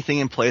put anything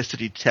in place to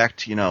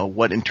detect,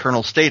 what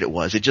internal state it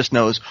was. It just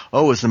knows,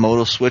 is the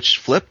modal switch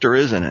flipped or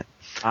isn't it?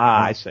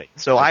 I see.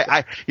 So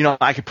I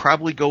could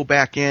probably go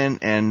back in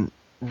and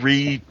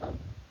rewire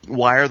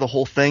the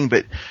whole thing,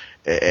 but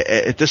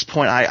at this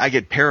point I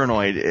get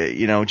paranoid,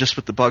 just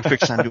with the bug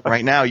fix I'm doing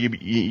right now,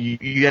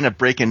 you end up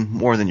breaking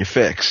more than you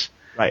fix.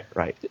 Right.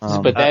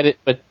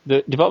 But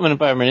the development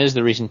environment is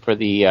the reason for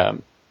the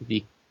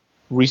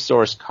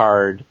resource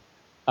card.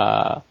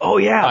 Cards.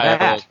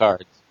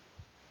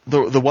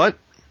 The what?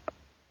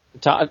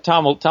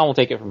 Tom will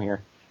take it from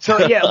here. So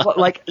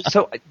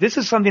this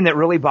is something that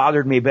really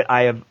bothered me, but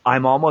I'm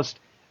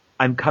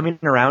coming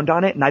around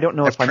on it, and I don't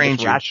know if I'm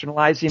just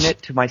rationalizing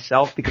it to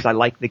myself because I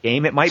like the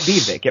game. It might be,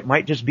 Vic. It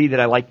might just be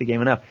that I like the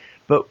game enough.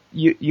 But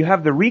you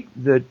have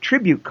the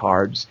tribute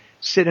cards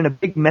sit in a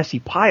big messy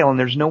pile, and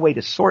there's no way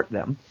to sort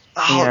them.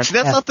 Oh, see,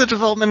 that's not the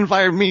development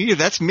environment.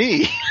 That's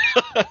me.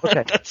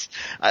 Okay.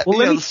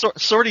 The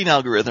sorting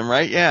algorithm,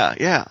 right?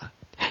 Yeah.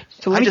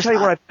 So let me tell you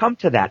where I've come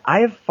to that. I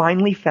have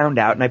finally found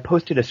out, and I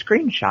posted a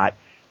screenshot,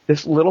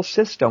 this little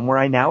system where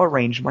I now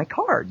arrange my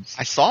cards.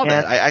 I saw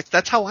that.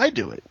 That's how I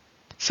do it.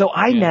 So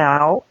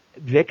now,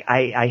 Vic,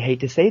 I hate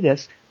to say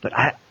this, but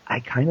I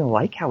kind of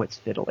like how it's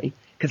fiddly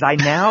because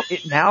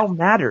it now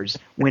matters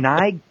when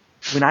I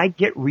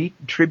get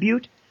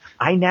tribute.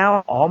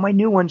 All my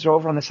new ones are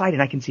over on the side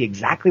and I can see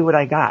exactly what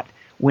I got.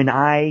 When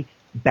I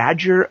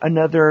badger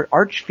another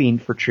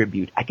Archfiend for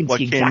tribute, I can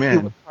see exactly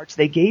what cards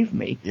they gave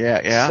me.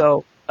 Yeah.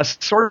 So a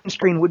sorting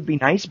screen would be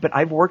nice, but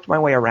I've worked my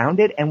way around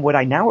it, and what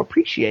I now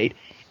appreciate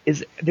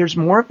is there's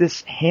more of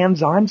this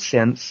hands-on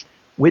sense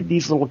with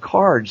these little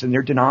cards and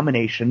their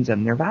denominations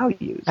and their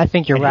values. I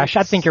think you're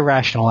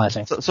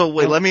rationalizing. So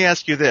wait, let me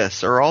ask you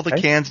this: are all the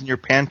cans in your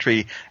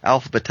pantry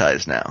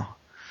alphabetized now?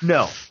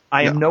 No,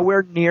 I am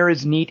nowhere near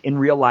as neat in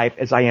real life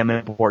as I am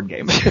in board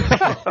games.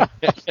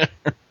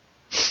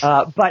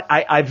 But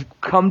I've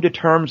come to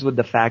terms with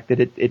the fact that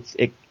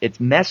it's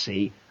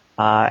messy,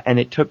 and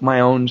it took my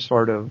own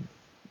sort of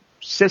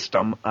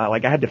system.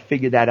 Like I had to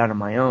figure that out on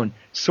my own.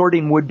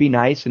 Sorting would be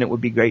nice, and it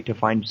would be great to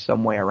find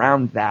some way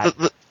around that.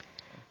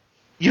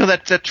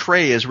 That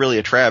tray is really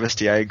a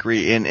travesty. I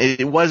agree, and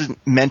it wasn't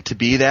meant to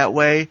be that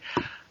way.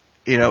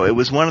 It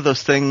was one of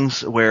those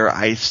things where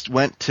I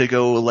went to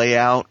go lay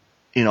out.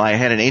 I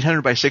had an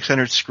 800 by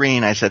 600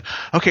 screen. I said,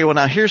 okay, well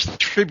now here's the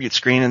tribute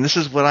screen, and this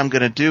is what I'm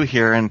going to do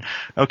here. And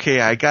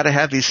okay, I got to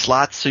have these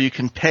slots so you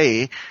can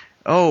pay.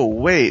 Oh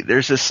wait,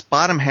 there's this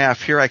bottom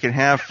half here I can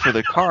have for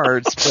the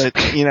cards, but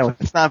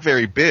it's not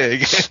very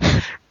big.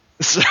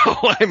 So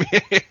I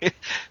mean,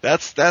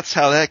 that's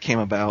how that came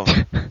about.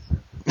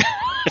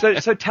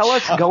 So tell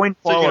us going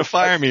forward. So you're gonna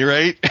fire me,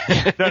 right?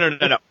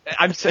 No.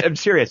 I'm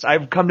serious.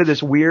 I've come to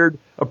this weird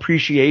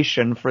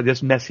appreciation for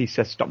this messy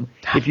system.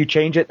 If you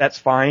change it, that's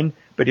fine.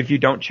 But if you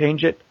don't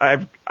change it,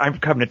 I've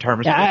come to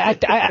terms with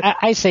it.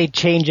 I say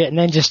change it and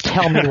then just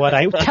tell me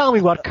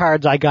what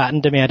cards I got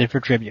and demanded for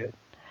tribute.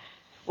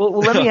 Well,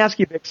 let me ask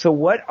you, Vic. So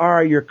what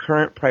are your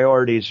current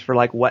priorities for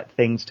what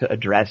things to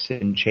address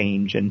and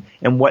change, and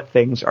what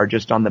things are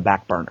just on the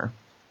back burner?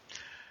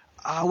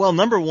 Well,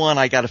 number one,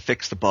 I got to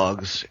fix the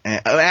bugs.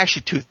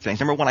 Actually, two things.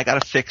 Number one, I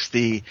got to fix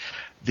the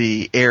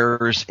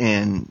errors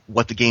in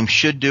what the game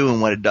should do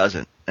and what it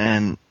doesn't.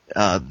 And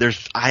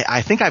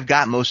I think I've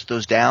got most of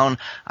those down.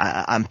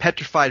 I'm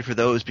petrified for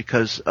those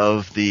because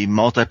of the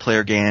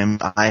multiplayer game.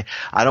 I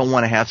don't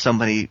want to have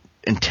somebody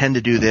intend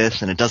to do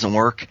this and it doesn't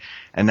work,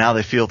 and now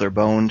they feel they're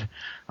boned.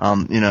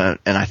 And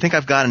I think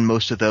I've gotten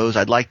most of those.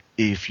 I'd like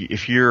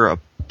if you're a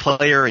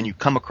player and you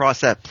come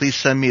across that, please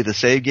send me the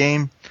save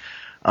game.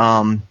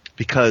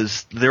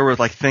 Because there were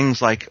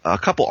things like a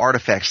couple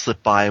artifacts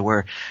slipped by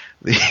where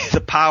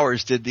the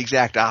powers did the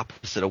exact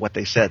opposite of what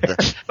they said.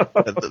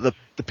 The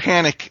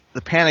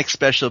panic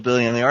special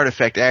ability on the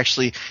artifact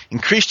actually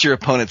increased your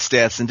opponent's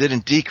stats and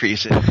didn't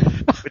decrease it,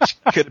 which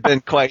could have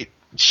been quite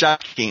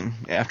shocking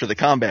after the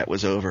combat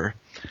was over.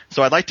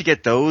 So I'd like to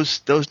get those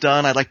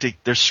done.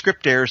 There's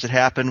script errors that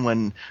happen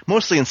when,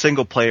 mostly in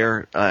single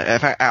player,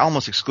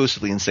 almost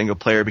exclusively in single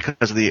player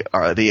because of the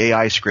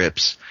AI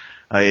scripts.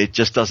 It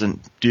just doesn't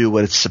do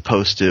what it's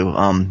supposed to.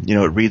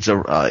 It reads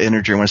a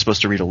integer when it's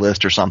supposed to read a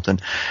list or something.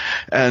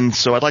 And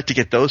so I'd like to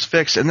get those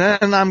fixed. And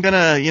then I'm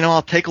gonna,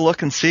 I'll take a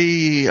look and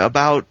see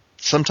about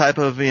some type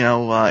of,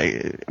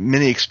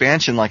 mini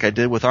expansion like I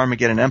did with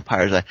Armageddon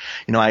Empires.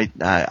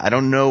 I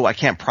don't know. I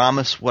can't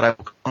promise what I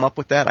will come up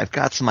with that. I've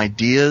got some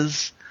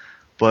ideas,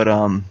 but,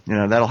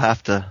 that'll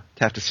have to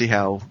see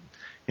how,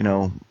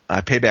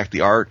 I pay back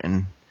the art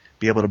and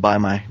be able to buy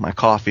my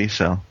coffee,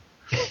 so.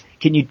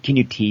 Can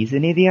you tease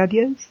any of the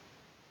ideas?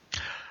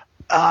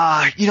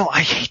 I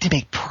hate to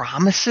make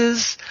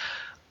promises.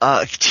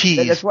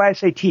 Tease. That's why I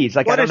say tease.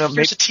 I don't know.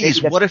 Here's a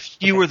tease. What if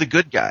you were the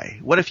good guy?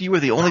 What if you were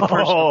the only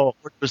person who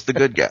was the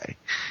good guy?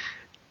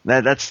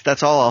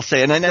 That's all I'll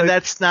say. And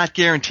that's not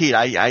guaranteed.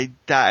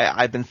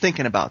 I've been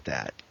thinking about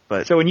that.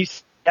 But so when you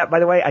say that, by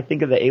the way, I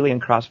think of the Alien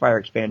Crossfire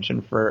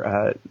expansion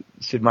for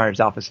Sid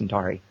Meier's Alpha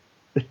Centauri.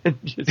 Where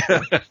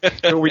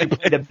you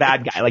play the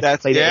bad guy,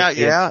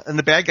 and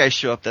the bad guys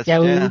show up.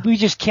 We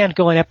just can't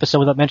go an episode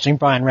without mentioning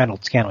Brian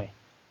Reynolds, can we?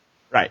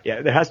 Right,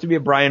 yeah. There has to be a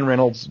Brian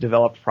Reynolds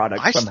developed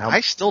product somehow.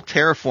 I still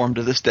terraform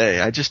to this day.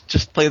 I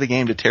just play the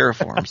game to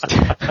terraform.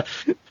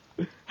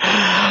 So.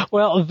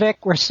 Well,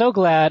 Vic, we're so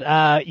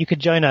glad you could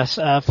join us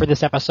for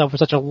this episode for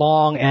such a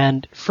long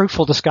and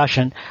fruitful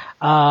discussion.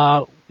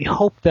 We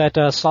hope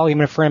that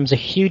Solomon Infernum is a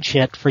huge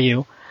hit for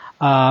you.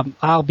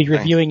 I'll be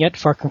reviewing it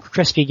for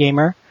Crispy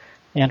Gamer.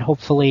 And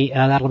hopefully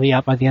that'll be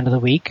out by the end of the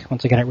week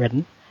once I get it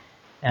written.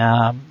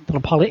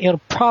 It'll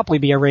probably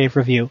be a rave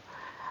review.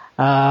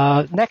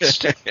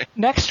 Next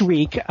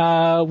week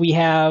we're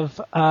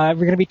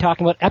going to be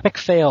talking about epic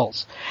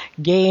fails,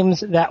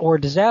 games that were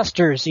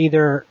disasters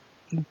either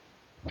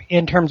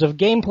in terms of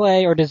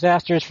gameplay or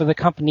disasters for the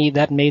company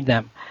that made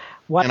them.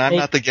 I'm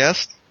not the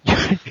guest.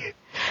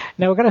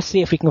 Now we're going to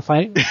see if we can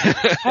find.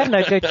 I don't know.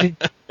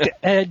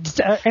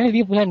 Are any of the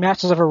people behind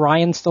Masters of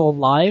Orion still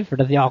alive, or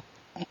do they all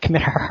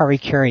commit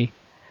harikiri?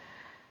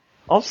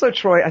 Also,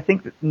 Troy, I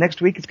think that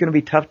next week it's going to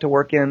be tough to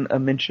work in a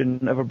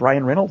mention of a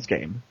Brian Reynolds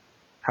game.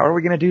 How are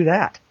we going to do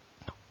that?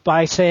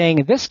 By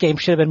saying this game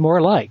should have been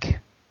more like.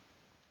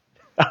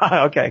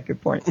 Okay,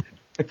 good point.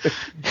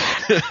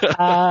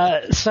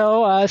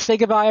 So say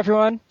goodbye,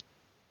 everyone.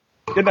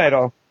 Good night,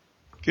 all.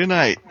 Good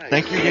night.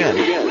 Thank you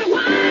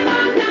again.